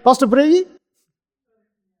hide, Pastor Brady.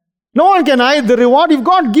 No one can hide the reward. If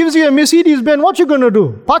God gives you a Mercedes Benz, what you going to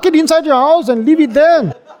do? Park it inside your house and leave it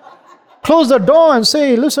there. Close the door and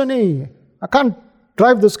say, listen, hey, I can't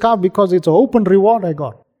drive this car because it's an open reward I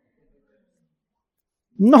got.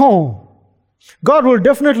 No. God will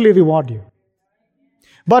definitely reward you.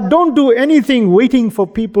 But don't do anything waiting for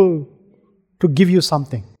people to give you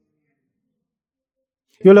something.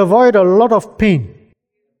 You'll avoid a lot of pain.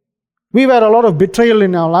 We've had a lot of betrayal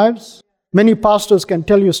in our lives. Many pastors can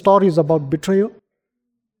tell you stories about betrayal.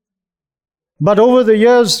 But over the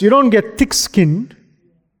years, you don't get thick-skinned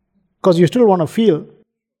because you still want to feel.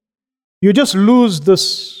 You just lose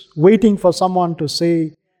this waiting for someone to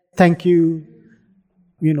say, thank you.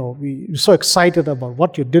 You know, we're so excited about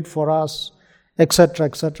what you did for us, etc.,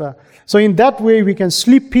 etc. So in that way, we can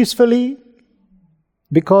sleep peacefully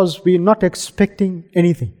because we're not expecting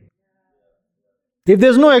anything. If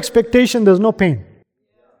there's no expectation, there's no pain.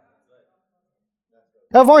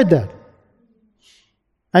 Avoid that.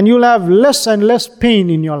 And you'll have less and less pain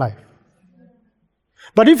in your life.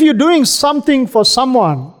 But if you're doing something for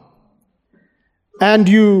someone and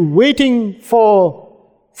you're waiting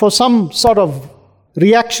for some sort of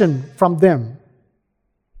reaction from them,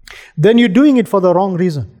 then you're doing it for the wrong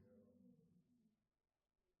reason.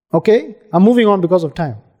 Okay? I'm moving on because of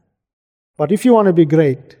time. But if you want to be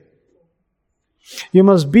great, you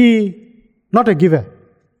must be not a giver.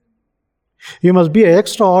 You must be an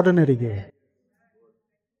extraordinary giver.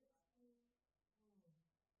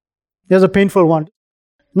 Here's a painful one.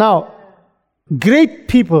 Now, great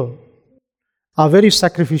people are very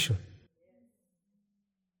sacrificial.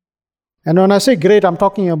 And when I say great, I'm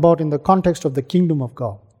talking about in the context of the kingdom of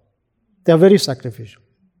God. They are very sacrificial.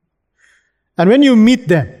 And when you meet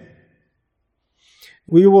them,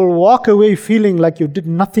 we will walk away feeling like you did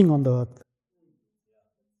nothing on the earth.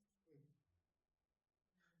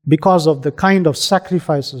 Because of the kind of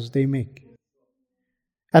sacrifices they make.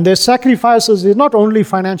 And their sacrifices is not only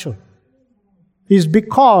financial. It's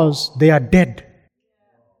because they are dead.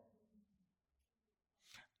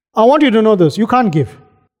 I want you to know this. You can't give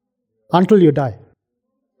until you die.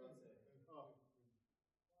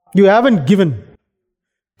 You haven't given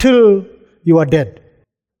till you are dead.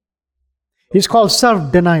 It's called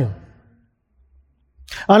self-denial.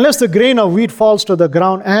 Unless the grain of wheat falls to the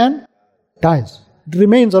ground and dies, it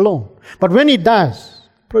remains alone. But when it dies,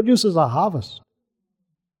 it produces a harvest.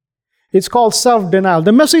 It's called self-denial.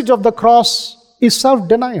 The message of the cross is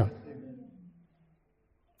self-denial.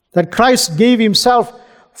 That Christ gave himself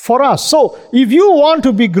for us. So, if you want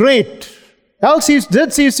to be great,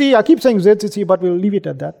 ZCC, I keep saying ZCC, but we'll leave it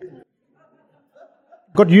at that.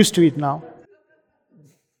 Got used to it now.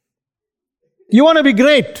 You want to be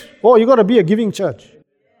great? Oh, you got to be a giving church.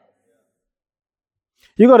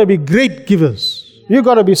 You got to be great givers. You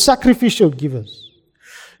got to be sacrificial givers.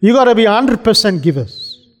 You got to be 100%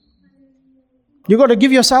 givers. You got to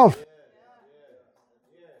give yourself.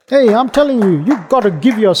 Hey, I'm telling you, you got to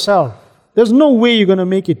give yourself. There's no way you're going to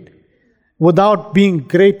make it without being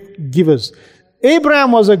great givers.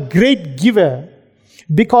 Abraham was a great giver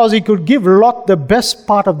because he could give Lot the best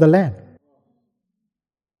part of the land.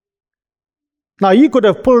 Now, he could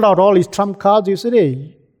have pulled out all his trump cards. He said,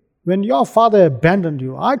 hey, when your father abandoned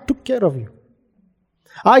you, I took care of you.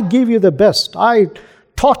 I gave you the best. I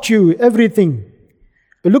taught you everything.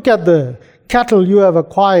 Look at the cattle you have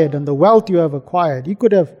acquired and the wealth you have acquired. He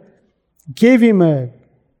could have gave him a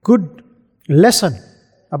good lesson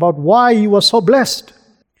about why he was so blessed.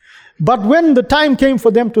 But when the time came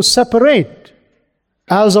for them to separate,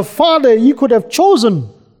 as a father, he could have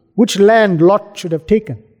chosen which land Lot should have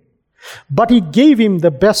taken. But he gave him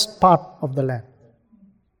the best part of the land.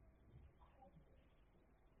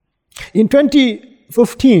 In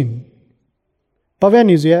 2015,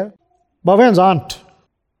 Pavan is here. Pavan's aunt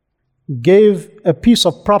gave a piece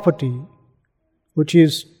of property which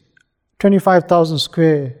is 25,000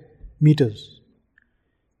 square meters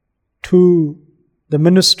to the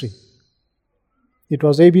ministry. It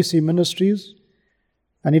was ABC Ministries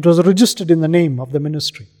and it was registered in the name of the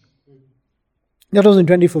ministry. That was in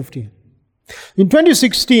 2015. In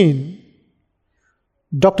 2016,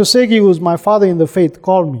 Dr. Segi, who is my father in the faith,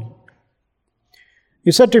 called me.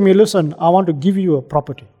 He said to me, listen, I want to give you a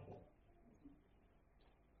property.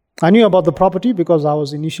 I knew about the property because I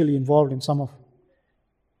was initially involved in some of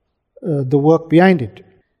the work behind it.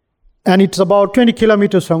 And it's about 20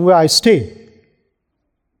 kilometers from where I stay.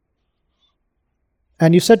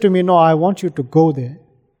 And he said to me, no, I want you to go there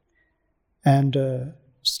and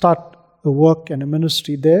start a work and a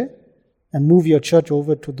ministry there and move your church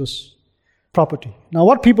over to this property. Now,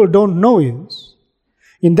 what people don't know is,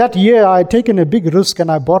 in that year, I had taken a big risk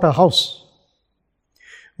and I bought a house,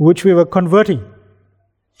 which we were converting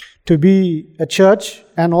to be a church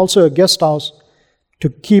and also a guest house to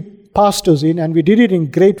keep pastors in. And we did it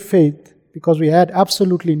in great faith because we had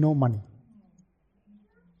absolutely no money.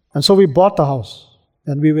 And so we bought the house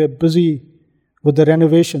and we were busy with the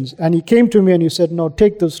renovations. And he came to me and he said, no,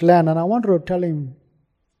 take this land. And I wanted to tell him,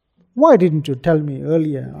 why didn't you tell me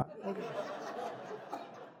earlier?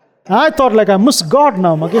 I thought like I missed God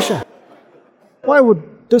now, Magesha. Why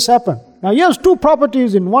would this happen? Now he has two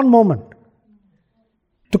properties in one moment.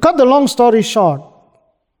 To cut the long story short,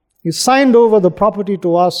 he signed over the property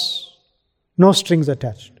to us, no strings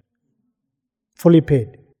attached, fully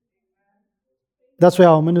paid. That's where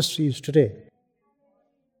our ministry is today.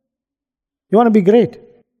 You want to be great?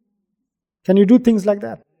 Can you do things like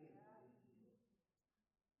that?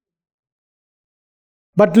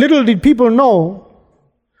 But little did people know,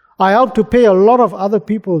 I helped to pay a lot of other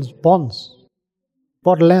people's bonds,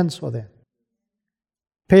 bought lands for them,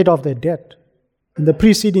 paid off their debt in the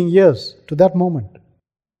preceding years to that moment.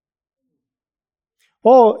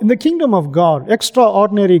 Oh, in the kingdom of God,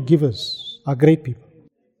 extraordinary givers are great people.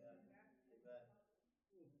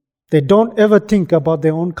 They don't ever think about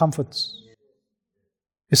their own comforts.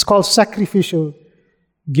 It's called sacrificial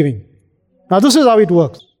giving. Now, this is how it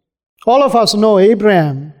works. All of us know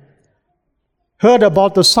Abraham heard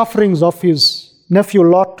about the sufferings of his nephew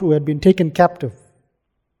Lot, who had been taken captive.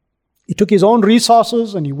 He took his own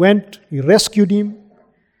resources and he went, he rescued him.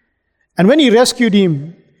 And when he rescued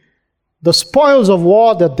him, the spoils of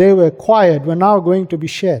war that they were acquired were now going to be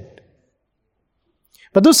shared.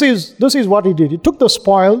 But this is what he did. He took the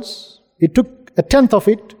spoils, he took a tenth of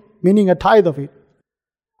it, meaning a tithe of it,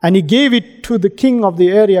 and he gave it to the king of the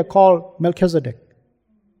area called Melchizedek.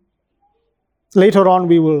 Later on,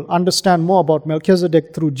 we will understand more about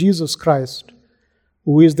Melchizedek through Jesus Christ,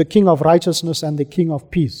 who is the King of righteousness and the King of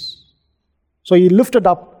peace. So he lifted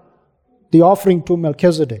up the offering to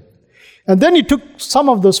Melchizedek. And then he took some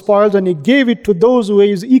of the spoils and he gave it to those who were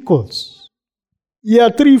his equals. He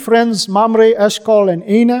had three friends, Mamre, Eshcol, and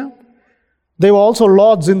Ana. They were also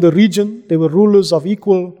lords in the region. They were rulers of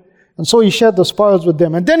equal. And so he shared the spoils with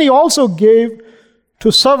them. And then he also gave to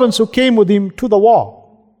servants who came with him to the war.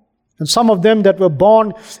 And some of them that were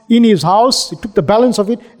born in his house, he took the balance of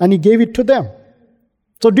it and he gave it to them.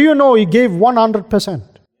 So do you know he gave 100%?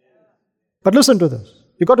 But listen to this.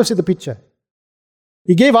 You got to see the picture.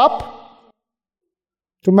 He gave up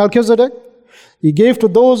to Melchizedek. He gave to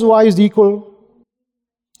those who are his equal.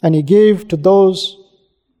 And he gave to those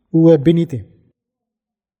who were beneath him.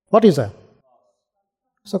 What is that?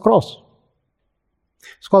 It's a cross.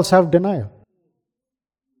 It's called self-denial.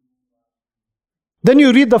 Then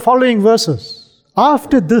you read the following verses.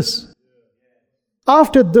 After this,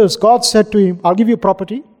 God said to him, I'll give you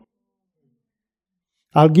property.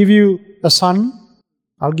 I'll give you a son.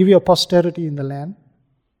 I'll give you a posterity in the land.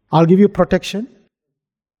 I'll give you protection.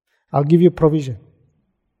 I'll give you provision.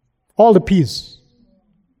 All the peace.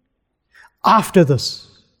 After this.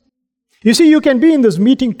 You see, you can be in this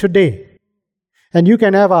meeting today and you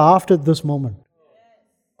can have a after this moment.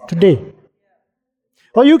 Today.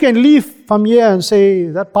 Or you can leave from here and say,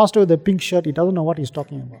 that pastor with the pink shirt, he doesn't know what he's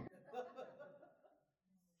talking about.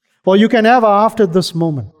 Or you can have a after this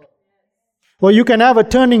moment. Or you can have a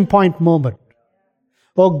turning point moment.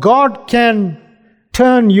 Or God can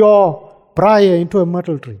turn your briar into a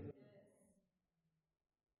myrtle tree.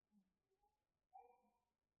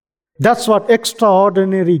 That's what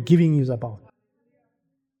extraordinary giving is about.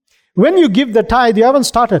 When you give the tithe, you haven't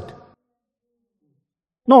started.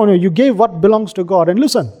 No, you gave what belongs to God. And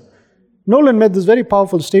listen, Nolan made this very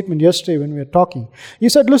powerful statement yesterday when we were talking. He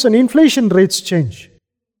said, listen, inflation rates change.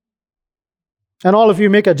 And all of you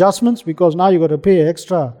make adjustments because now you got to pay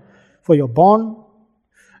extra for your bond.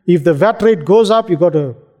 If the VAT rate goes up, you got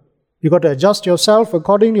to adjust yourself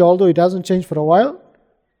accordingly, although it hasn't changed for a while.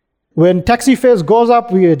 When taxi fares goes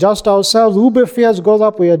up, we adjust ourselves. Uber fares goes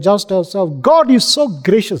up, we adjust ourselves. God is so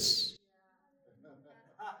gracious.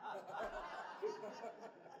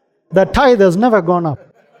 The tithe has never gone up.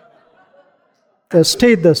 It has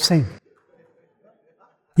stayed the same.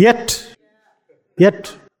 Yet,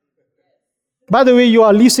 by the way, you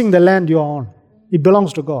are leasing the land you are on. It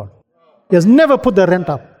belongs to God. He has never put the rent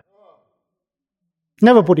up.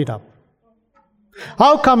 Never put it up.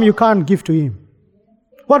 How come you can't give to Him?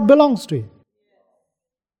 What belongs to Him?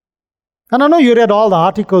 And I know you read all the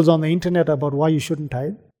articles on the internet about why you shouldn't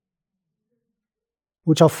tithe,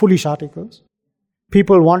 which are foolish articles.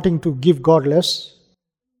 People wanting to give God less.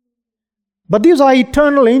 But these are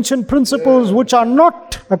eternal ancient principles which are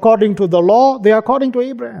not according to the law, they are according to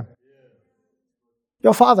Abraham,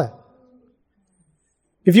 your father.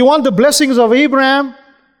 If you want the blessings of Abraham,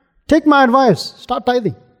 take my advice, start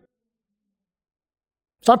tithing.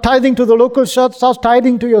 Start tithing to the local church, start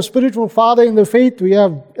tithing to your spiritual father in the faith. We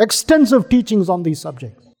have extensive teachings on these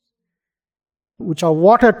subjects, which are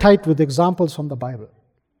watertight with examples from the Bible.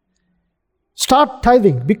 Start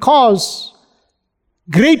tithing because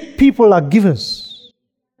great people are givers,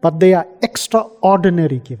 but they are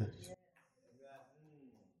extraordinary givers.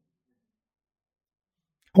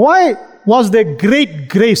 Why was there great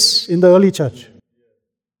grace in the early church?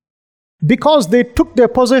 Because they took their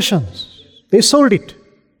possessions, they sold it.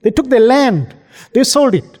 They took their land, they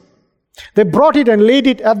sold it. They brought it and laid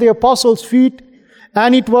it at the apostles' feet,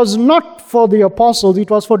 and it was not for the apostles, it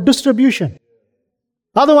was for distribution.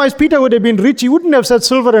 Otherwise, Peter would have been rich. He wouldn't have said,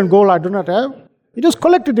 silver and gold I do not have. He just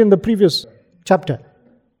collected in the previous chapter.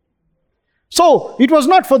 So, it was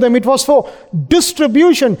not for them, it was for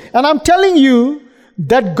distribution. And I'm telling you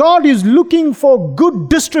that God is looking for good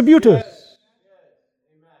distributors.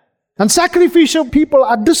 And sacrificial people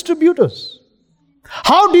are distributors.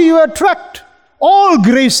 How do you attract all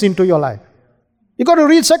grace into your life? You got to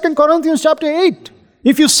read 2 Corinthians chapter 8.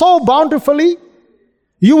 If you sow bountifully,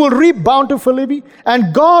 you will reap bountifully,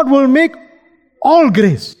 and God will make all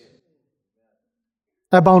grace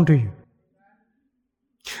abound to you.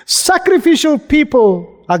 Sacrificial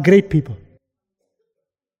people are great people.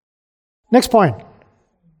 Next point.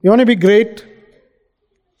 You want to be great?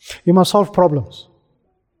 You must solve problems.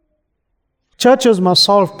 Churches must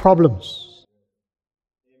solve problems.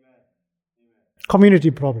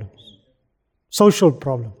 Community problems, social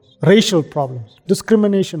problems, racial problems,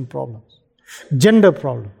 discrimination problems, gender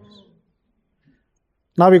problems.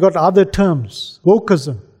 Now we got other terms,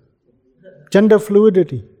 wokeism, gender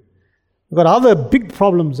fluidity. We've got other big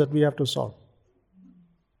problems that we have to solve.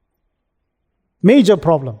 Major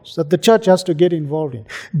problems that the church has to get involved in.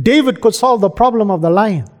 David could solve the problem of the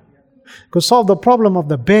lion, could solve the problem of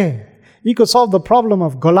the bear, he could solve the problem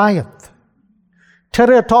of Goliath.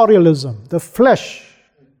 Territorialism, the flesh,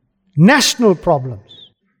 national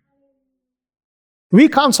problems. We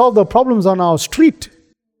can't solve the problems on our street.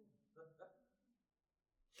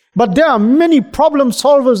 But there are many problem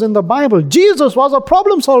solvers in the Bible. Jesus was a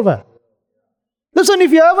problem solver. Listen,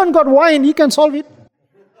 if you haven't got wine, He can solve it.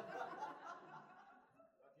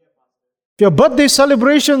 If your birthday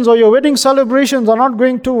celebrations or your wedding celebrations are not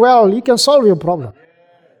going too well, He can solve your problem.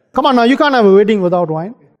 Come on now, you can't have a wedding without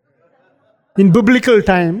wine. In biblical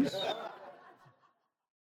times,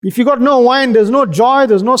 if you got no wine, there's no joy,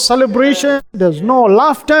 there's no celebration, there's no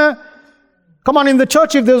laughter. Come on, in the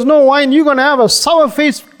church, if there's no wine, you're going to have a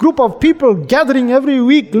sour-faced group of people gathering every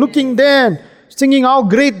week, looking there and singing, "How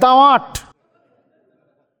great thou art."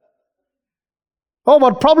 Oh,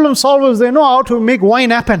 but problem solvers, they know how to make wine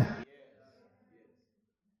happen.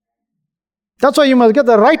 That's why you must get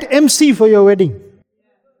the right MC for your wedding.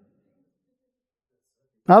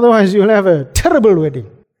 Otherwise, you'll have a terrible wedding.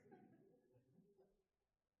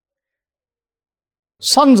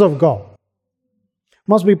 Sons of God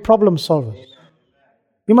must be problem solvers.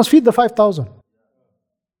 You must feed the 5,000.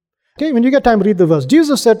 Okay, when you get time, read the verse.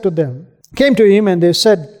 Jesus said to them, came to Him and they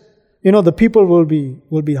said, the people will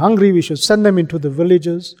be hungry. We should send them into the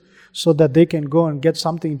villages so that they can go and get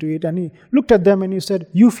something to eat. And He looked at them and He said,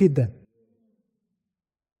 you feed them.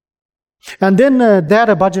 And then they had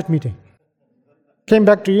a budget meeting. Came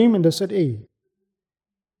back to Him and they said, hey,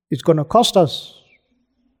 it's going to cost us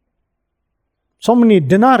so many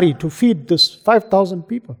denarii to feed this 5,000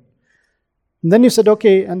 people. And then He said,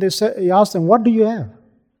 okay. And He asked them, what do you have?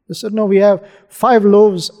 They said, no, we have 5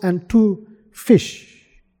 loaves and 2 fish.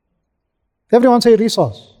 Everyone say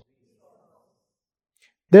resource.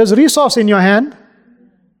 There's resource in your hand.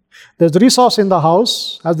 There's resource in the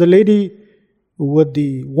house. As the lady with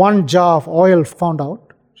the 1 jar of oil found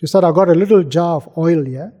out, she said, I got a little jar of oil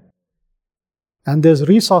here. And there's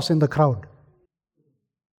resource in the crowd.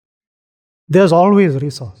 There's always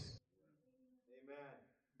resource.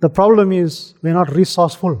 The problem is we're not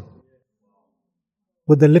resourceful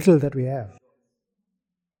with the little that we have.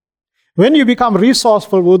 When you become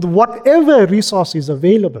resourceful with whatever resource is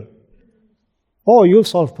available, you'll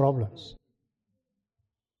solve problems.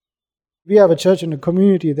 We have a church in a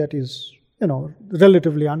community that is,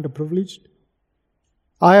 relatively underprivileged.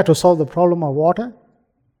 I had to solve the problem of water.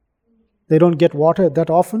 They don't get water that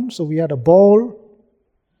often, so we had a bowl.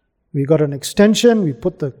 We got an extension. We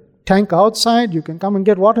put the tank outside. You can come and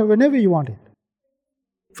get water whenever you want it.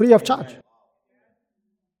 Free of charge.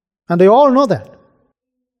 And they all know that.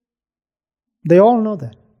 They all know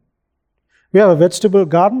that. We have a vegetable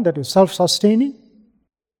garden that is self-sustaining.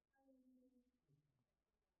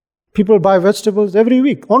 People buy vegetables every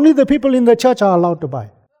week. Only the people in the church are allowed to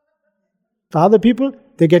buy. The other people,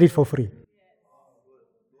 they get it for free.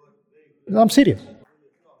 I'm serious.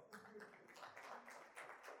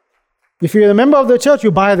 If you're a member of the church,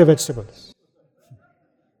 you buy the vegetables.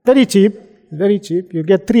 Very cheap, very cheap. You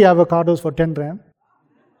get 3 avocados for 10 rand.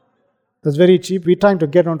 That's very cheap. We're trying to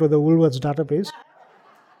get onto the Woolworths database.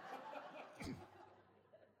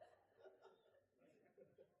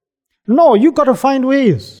 No, you got to find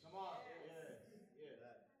ways.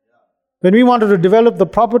 When we wanted to develop the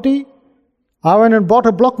property, I went and bought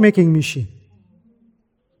a block making machine.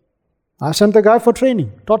 I sent the guy for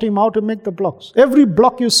training, taught him how to make the blocks. Every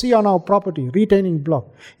block you see on our property, retaining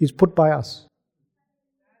block, is put by us.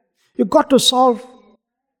 You've got to solve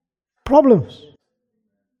problems.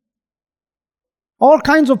 All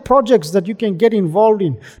kinds of projects that you can get involved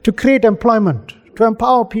in to create employment, to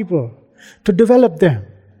empower people, to develop them.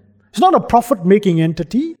 It's not a profit-making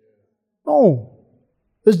entity. No.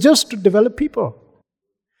 It's just to develop people.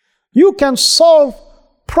 You can solve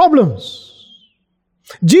problems.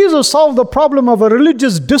 Jesus solved the problem of a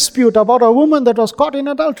religious dispute about a woman that was caught in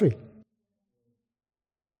adultery.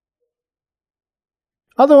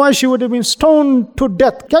 Otherwise, she would have been stoned to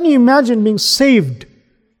death. Can you imagine being saved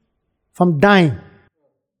from dying?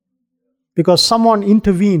 Because someone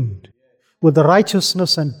intervened with the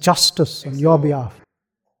righteousness and justice on your behalf.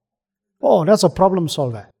 That's a problem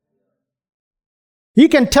solver. He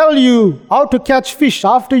can tell you how to catch fish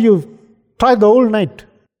after you've tried the whole night.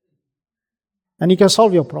 And He can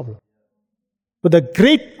solve your problem. With a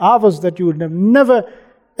great harvest that you would have never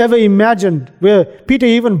ever imagined, where Peter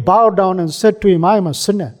even bowed down and said to Him, I am a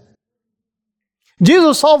sinner.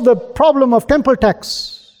 Jesus solved the problem of temple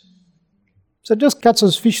tax. So just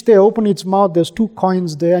catches fish there, open its mouth, there's 2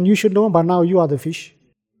 coins there, and you should know by now you are the fish.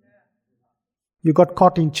 You got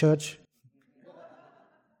caught in church,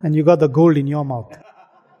 and you got the gold in your mouth.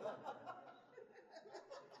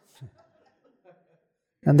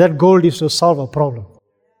 And that gold is to solve a problem.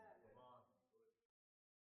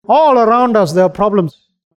 All around us there are problems.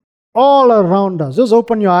 All around us. Just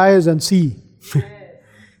open your eyes and see.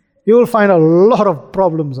 You will find a lot of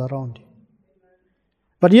problems around you.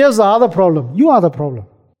 But here's the other problem. You are the problem.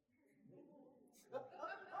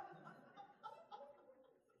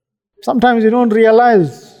 Sometimes you don't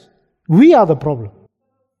realize we are the problem.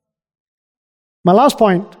 My last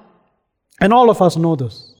point, and all of us know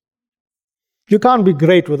this, you can't be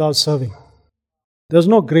great without serving. There's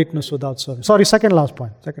no greatness without serving. Sorry, second last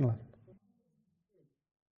point.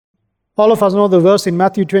 All of us know the verse in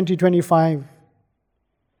Matthew 20:25.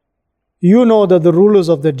 You know that the rulers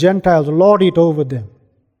of the Gentiles lord it over them.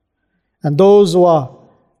 And those who are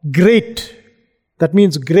great, that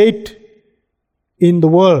means great in the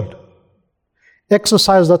world,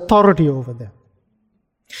 exercise authority over them.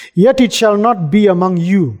 Yet it shall not be among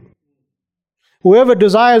you. Whoever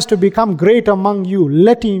desires to become great among you,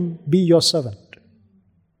 let him be your servant.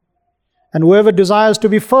 And whoever desires to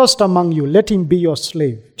be first among you, let him be your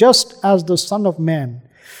slave. Just as the Son of Man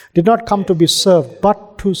did not come to be served,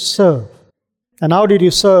 but to serve. And how did he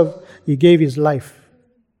serve? He gave his life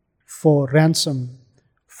for ransom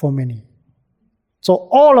for many. So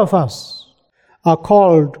all of us are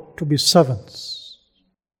called to be servants.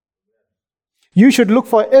 You should look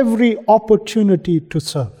for every opportunity to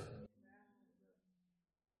serve.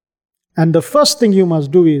 And the first thing you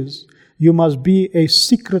must do is, you must be a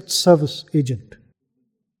secret service agent.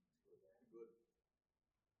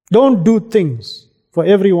 Don't do things for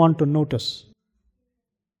everyone to notice.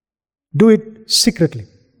 Do it secretly.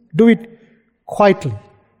 Do it quietly.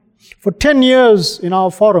 For 10 years in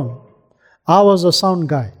our forum, I was a sound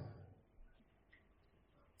guy.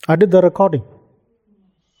 I did the recording.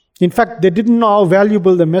 In fact, they didn't know how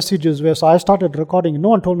valuable the messages were, so I started recording. No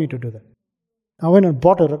one told me to do that. I went and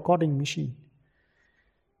bought a recording machine.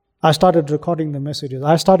 I started recording the messages.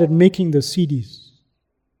 I started making the CDs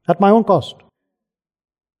at my own cost.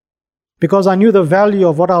 Because I knew the value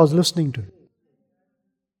of what I was listening to.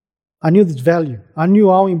 I knew its value. I knew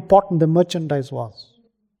how important the merchandise was.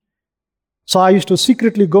 So I used to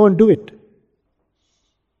secretly go and do it.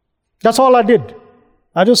 That's all I did.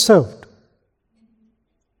 I just served.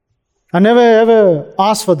 I never ever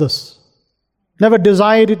asked for this. Never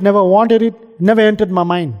desired it, never wanted it, never entered my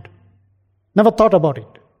mind. Never thought about it.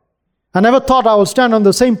 I never thought I would stand on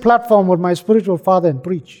the same platform with my spiritual father and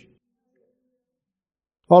preach.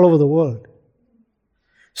 All over the world.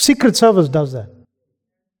 Secret service does that.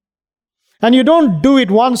 And you don't do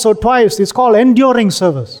it once or twice. It's called enduring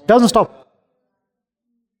service. Doesn't stop.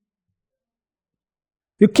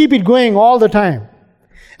 You keep it going all the time.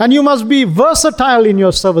 And you must be versatile in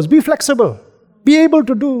your service. Be flexible. Be able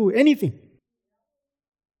to do anything.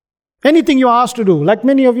 Anything you are asked to do. Like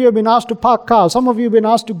many of you have been asked to park cars. Some of you have been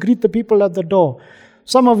asked to greet the people at the door.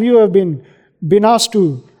 Some of you have been asked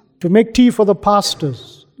to make tea for the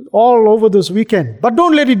pastors all over this weekend. But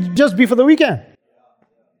don't let it just be for the weekend.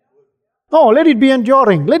 No, let it be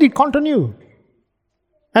enduring. Let it continue.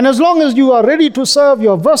 And as long as you are ready to serve, you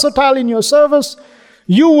are versatile in your service,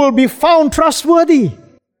 you will be found trustworthy.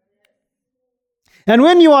 And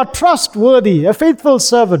when you are trustworthy, a faithful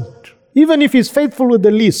servant, even if he's faithful with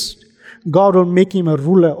the least, God will make him a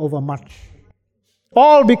ruler over much.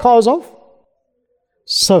 All because of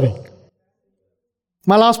serving.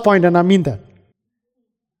 My last point, and I mean that.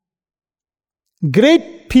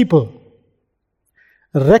 Great people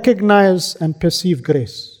recognize and perceive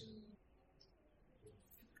grace.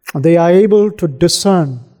 They are able to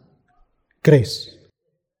discern grace.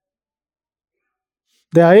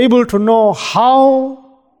 They are able to know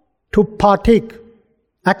how to partake,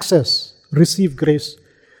 access, receive grace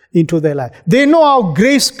into their life. They know how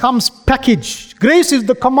grace comes packaged. Grace is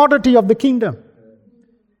the commodity of the kingdom.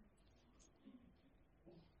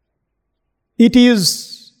 It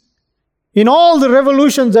is in all the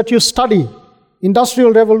revolutions that you study,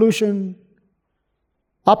 Industrial Revolution,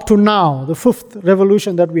 up to now, the 5th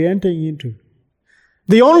revolution that we're entering into.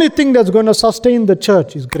 The only thing that's going to sustain the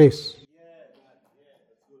church is grace.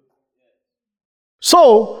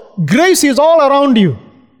 So, grace is all around you.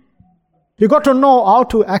 You got to know how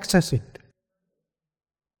to access it.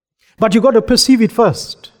 But you got to perceive it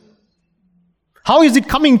first. How is it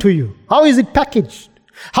coming to you? How is it packaged?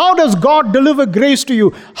 How does God deliver grace to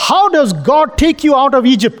you? How does God take you out of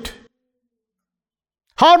Egypt?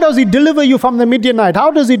 How does He deliver you from the Midianite?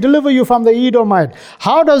 How does He deliver you from the Edomite?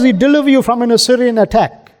 How does He deliver you from an Assyrian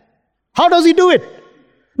attack? How does He do it?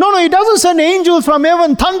 No, He doesn't send angels from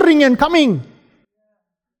heaven thundering and coming.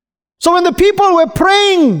 So when the people were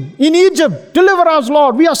praying in Egypt, deliver us,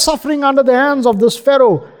 Lord, we are suffering under the hands of this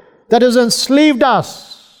Pharaoh that has enslaved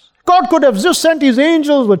us. God could have just sent His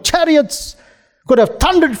angels with chariots, could have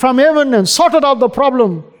thundered from heaven and sorted out the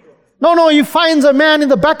problem. No, He finds a man in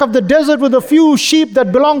the back of the desert with a few sheep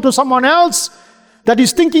that belong to someone else, that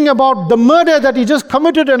is thinking about the murder that he just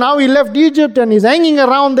committed and how he left Egypt, and he's hanging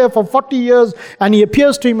around there for 40 years, and He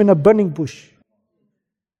appears to him in a burning bush.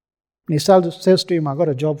 And he says to him, I got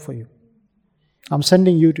a job for you. I'm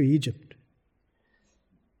sending you to Egypt.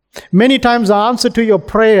 Many times the answer to your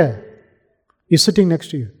prayer is sitting next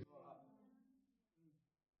to you.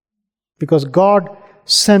 Because God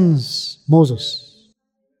sends Moses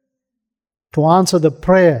to answer the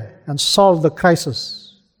prayer and solve the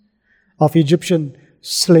crisis of Egyptian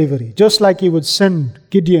slavery. Just like he would send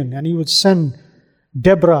Gideon, and he would send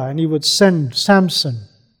Deborah, and he would send Samson,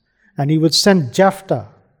 and he would send Jephthah,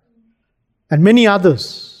 and many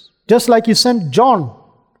others. Just like he sent John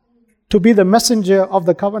to be the messenger of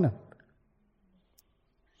the covenant.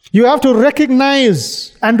 You have to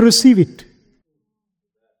recognize and receive it.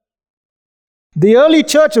 The early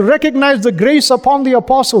church recognized the grace upon the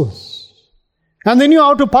apostles, and they knew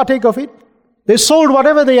how to partake of it. They sold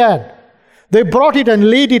whatever they had. They brought it and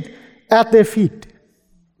laid it at their feet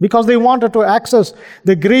because they wanted to access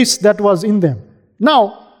the grace that was in them.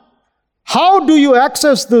 Now, how do you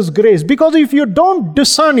access this grace? Because if you don't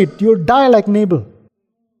discern it, you'll die like Nabal.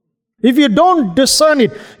 If you don't discern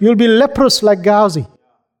it, you'll be leprous like Gehazi.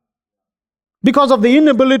 Because of the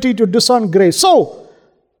inability to discern grace. So,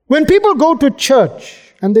 when people go to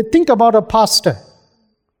church and they think about a pastor,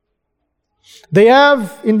 they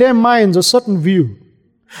have in their minds a certain view,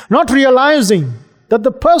 not realizing that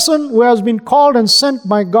the person who has been called and sent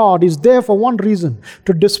by God is there for one reason,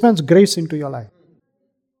 to dispense grace into your life.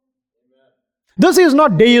 This is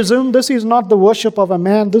not deism, this is not the worship of a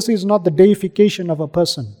man, this is not the deification of a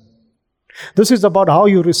person. This is about how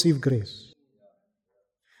you receive grace.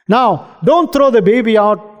 Now, don't throw the baby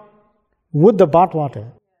out with the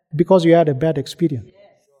bathwater because you had a bad experience.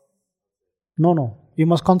 No. You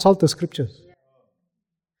must consult the scriptures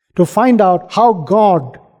to find out how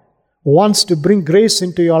God wants to bring grace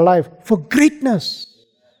into your life for greatness.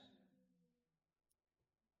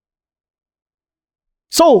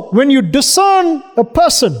 So, when you discern a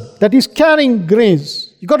person that is carrying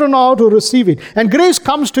grace, you got to know how to receive it. And grace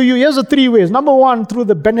comes to you, here's the 3 ways. Number 1, through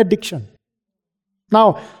the benediction.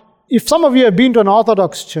 Now, if some of you have been to an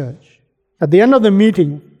Orthodox church, at the end of the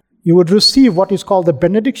meeting, you would receive what is called the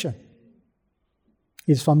benediction.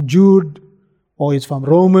 It's from Jude, or it's from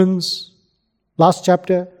Romans, last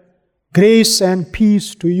chapter. Grace and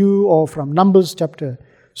peace to you, or from Numbers chapter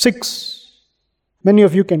 6. Many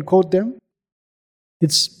of you can quote them.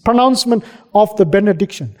 It's pronouncement of the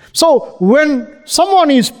benediction. So, when someone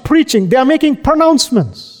is preaching, they are making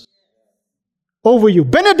pronouncements over you.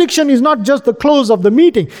 Benediction is not just the close of the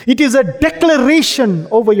meeting. It is a declaration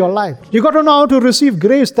over your life. You got to know how to receive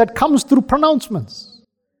grace that comes through pronouncements.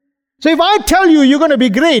 So if I tell you you're going to be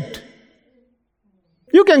great,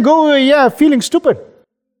 you can go away here feeling stupid.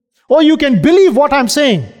 Or you can believe what I'm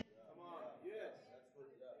saying.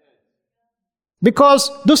 Because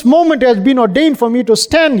this moment has been ordained for me to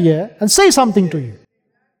stand here and say something to you.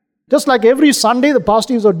 Just like every Sunday the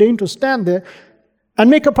pastor is ordained to stand there and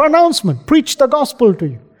make a pronouncement, preach the gospel to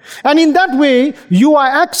you. And in that way, you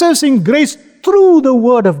are accessing grace through the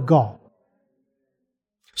word of God.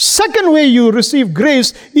 Second way you receive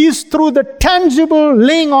grace is through the tangible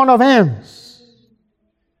laying on of hands.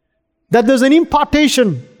 That there's an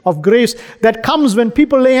impartation of grace that comes when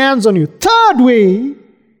people lay hands on you. Third way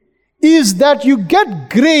is that you get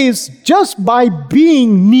grace just by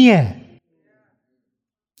being near.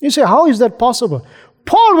 You say, how is that possible?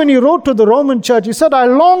 Paul, when he wrote to the Roman church, he said, I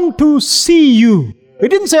long to see you. He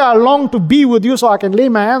didn't say, I long to be with you so I can lay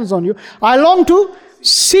my hands on you. I long to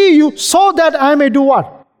see you so that I may do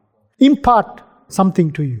what? Impart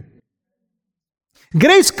something to you.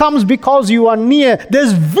 Grace comes because you are near.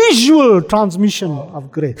 There's visual transmission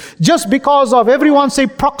of grace. Just because of, everyone say,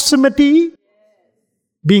 proximity,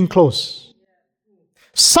 being close.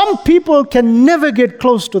 Some people can never get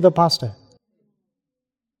close to the pastor.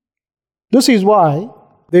 This is why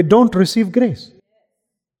they don't receive grace.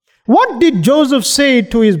 What did Joseph say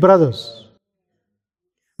to his brothers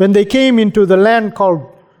when they came into the land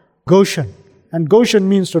called Goshen? And Goshen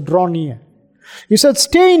means to draw near. He said,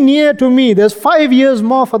 stay near to me. There's 5 years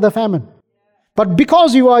more for the famine. But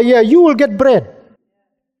because you are here, you will get bread.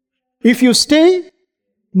 If you stay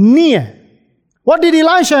near. What did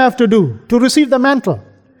Elisha have to do to receive the mantle?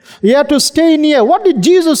 He had to stay near. What did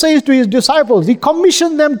Jesus say to his disciples? He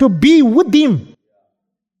commissioned them to be with him.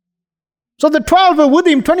 So the 12 were with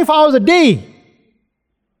him 24 hours a day.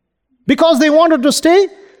 Because they wanted to stay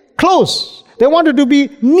close. They wanted to be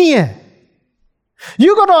near.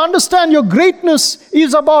 You got to understand your greatness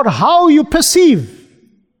is about how you perceive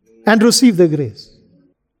and receive the grace.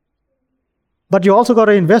 But you also got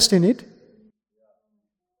to invest in it.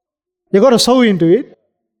 You got to sow into it.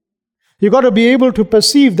 You got to be able to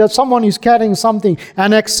perceive that someone is carrying something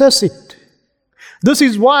and access it. This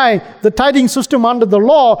is why the tithing system under the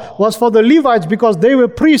law was for the Levites, because they were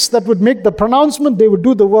priests that would make the pronouncement, they would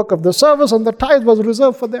do the work of the service, and the tithe was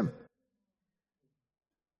reserved for them.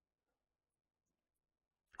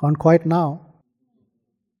 Gone quiet now.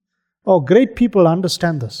 Oh, great people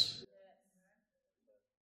understand this.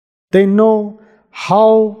 They know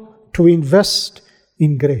how to invest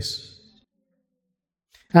in grace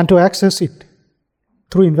and to access it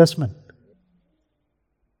through investment.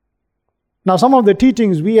 Now, some of the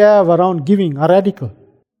teachings we have around giving are radical.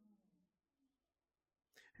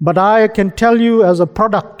 But I can tell you as a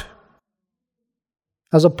product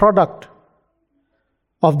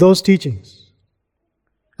of those teachings,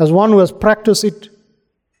 as one who has practiced it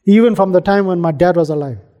even from the time when my dad was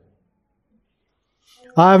alive,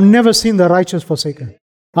 I have never seen the righteous forsaken.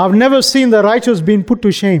 I've never seen the righteous being put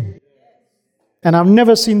to shame. And I've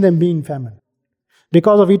never seen them be in famine.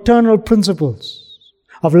 Because of eternal principles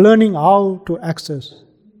of learning how to access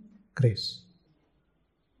grace.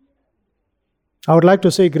 I would like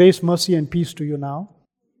to say grace, mercy, and peace to you now.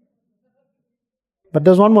 But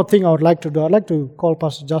there's one more thing I would like to do. I'd like to call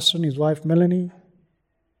Pastor Justin, his wife Melanie,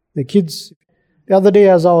 the kids. The other day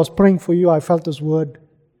as I was praying for you, I felt this word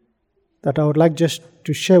that I would like just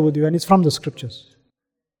to share with you, and it's from the scriptures.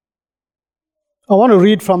 I want to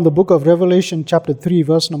read from the book of Revelation chapter 3,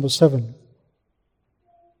 verse number 7.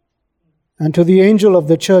 And to the angel of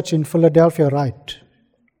the church in Philadelphia write,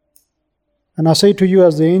 and I say to you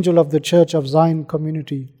as the angel of the church of Zion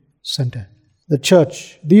Community Center, the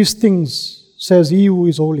church, these things says he who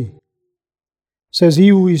is holy, says he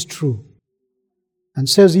who is true, and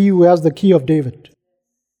says he who has the key of David,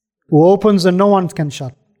 who opens and no one can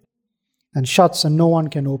shut, and shuts and no one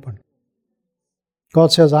can open.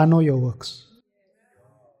 God says, I know your works.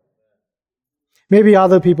 Maybe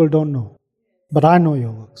other people don't know, but I know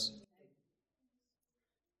your works.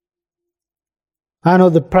 I know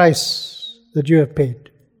the price that you have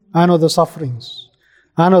paid. I know the sufferings.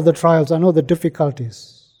 I know the trials. I know the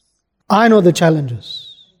difficulties. I know the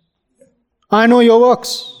challenges. I know your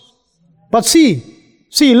works. But see,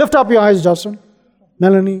 lift up your eyes, Justin,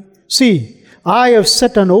 Melanie. See, I have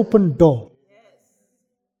set an open door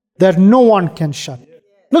that no one can shut.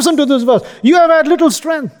 Listen to this verse. You have had little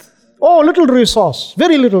strength. Oh, little resource.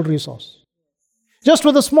 Very little resource. Just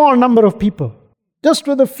with a small number of people. Just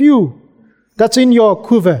with a few that's in your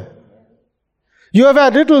quiver. You have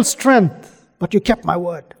had little strength, but you kept my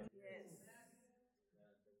word.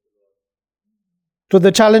 To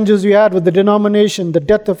the challenges you had with the denomination, the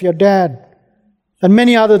death of your dad, and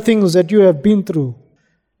many other things that you have been through.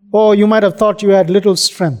 Oh, you might have thought you had little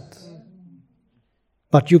strength,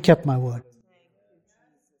 but you kept my word.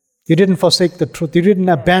 You didn't forsake the truth. You didn't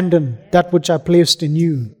abandon that which I placed in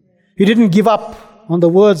you. You didn't give up on the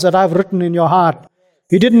words that I've written in your heart.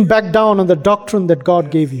 You didn't back down on the doctrine that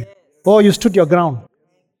God gave you. Oh, you stood your ground.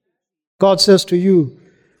 God says to you,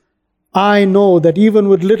 I know that even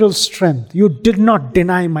with little strength, you did not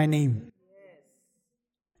deny my name.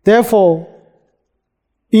 Therefore,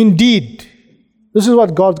 indeed, this is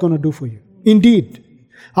what God's going to do for you. Indeed,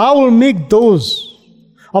 I will make those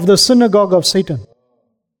of the synagogue of Satan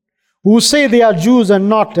who say they are Jews and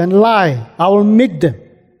not, and lie, I will make them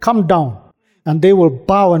come down, and they will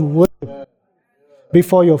bow and worship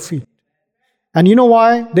before your feet. And you know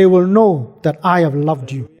why? They will know that I have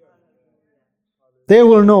loved you. They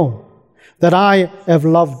will know that I have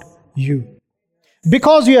loved you.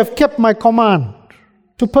 Because you have kept my command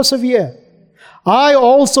to persevere, I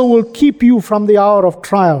also will keep you from the hour of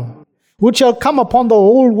trial, which shall come upon the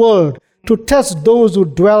whole world to test those who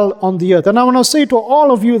dwell on the earth. And I want to say to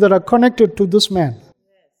all of you that are connected to this man,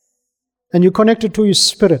 and you're connected to his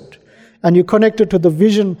spirit, and you're connected to the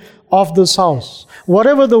vision of this house,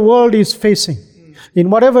 whatever the world is facing,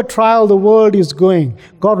 in whatever trial the world is going,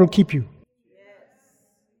 God will keep you.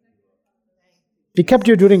 He kept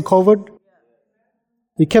you during COVID.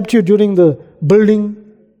 He kept you during the building,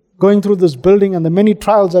 going through this building and the many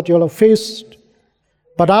trials that you'll have faced.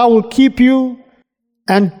 But I will keep you,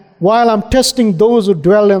 and while I'm testing those who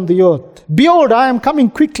dwell on the earth, behold, I am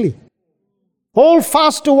coming quickly. Hold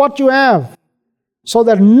fast to what you have, so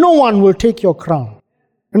that no one will take your crown.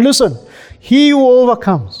 And listen, he who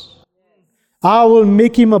overcomes, I will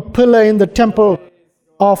make him a pillar in the temple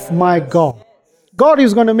of my God. God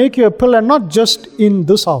is going to make you a pillar not just in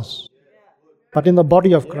this house, but in the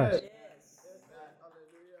body of Christ.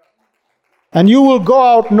 And you will go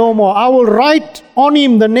out no more. I will write on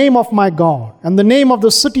him the name of my God, and the name of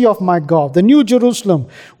the city of my God, the new Jerusalem,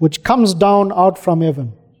 which comes down out from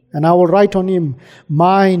heaven. And I will write on him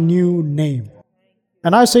my new name.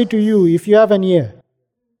 And I say to you, if you have an ear,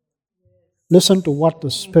 listen to what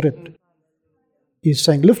the Spirit He's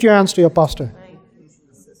saying, lift your hands to your pastor.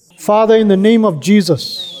 Father, in the name of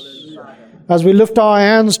Jesus, as we lift our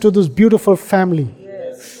hands to this beautiful family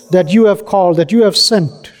that you have called, that you have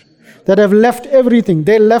sent, that have left everything.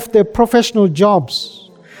 They left their professional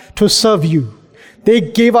jobs to serve you. They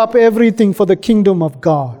gave up everything for the kingdom of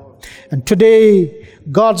God. And today,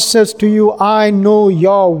 God says to you, I know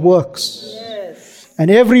your works. Yes.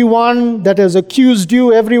 And everyone that has accused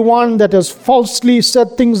you, everyone that has falsely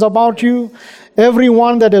said things about you,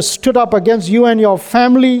 everyone that has stood up against you and your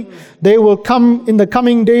family, they will come in the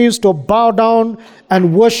coming days to bow down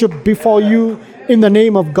and worship before you in the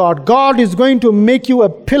name of God. God is going to make you a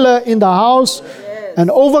pillar in the house. An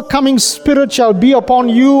overcoming spirit shall be upon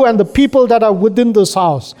you and the people that are within this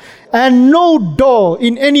house. And no door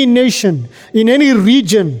in any nation, in any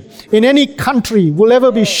region, in any country will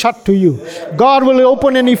ever be shut to you. God will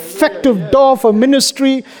open an effective door for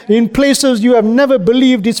ministry in places you have never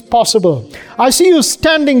believed is possible. I see you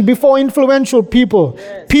standing before influential people.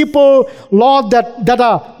 People, Lord, that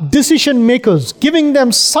are decision makers, giving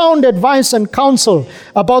them sound advice and counsel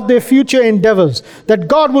about their future endeavors. That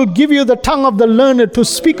God will give you the tongue of the learned to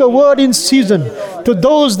speak a word in season to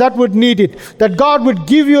those that would need it. That God would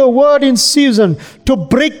give you a word in season to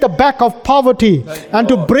break the back of poverty and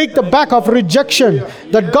to break the back of rejection.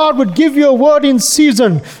 That God would give you a word in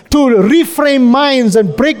season to reframe minds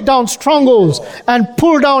and break down strongholds and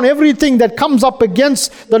pull down everything that comes up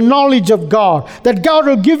against the knowledge of God. That God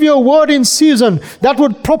will give you a word in season that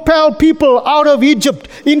would propel people out of Egypt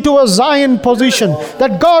into a Zion position.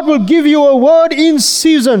 That God will give you a word in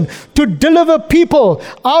season to deliver people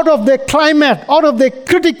out of their climate, out of their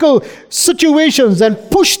critical situations, and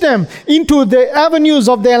push them into the avenues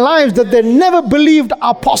of their lives that they never believed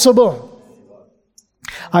are possible.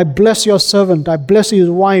 I bless your servant. I bless his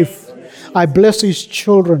wife. I bless his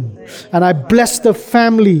children. And I bless the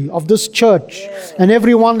family of this church and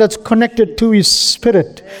everyone that's connected to his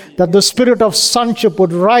spirit. That the spirit of sonship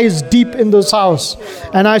would rise deep in this house.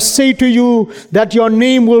 And I say to you that your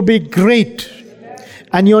name will be great.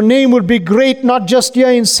 And your name would be great not just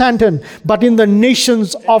here in Santon, but in the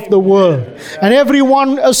nations of the world. And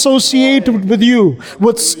everyone associated with you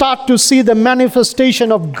would start to see the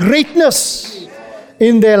manifestation of greatness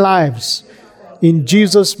in their lives. In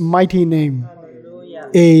Jesus' mighty name,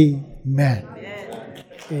 amen.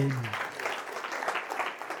 Amen.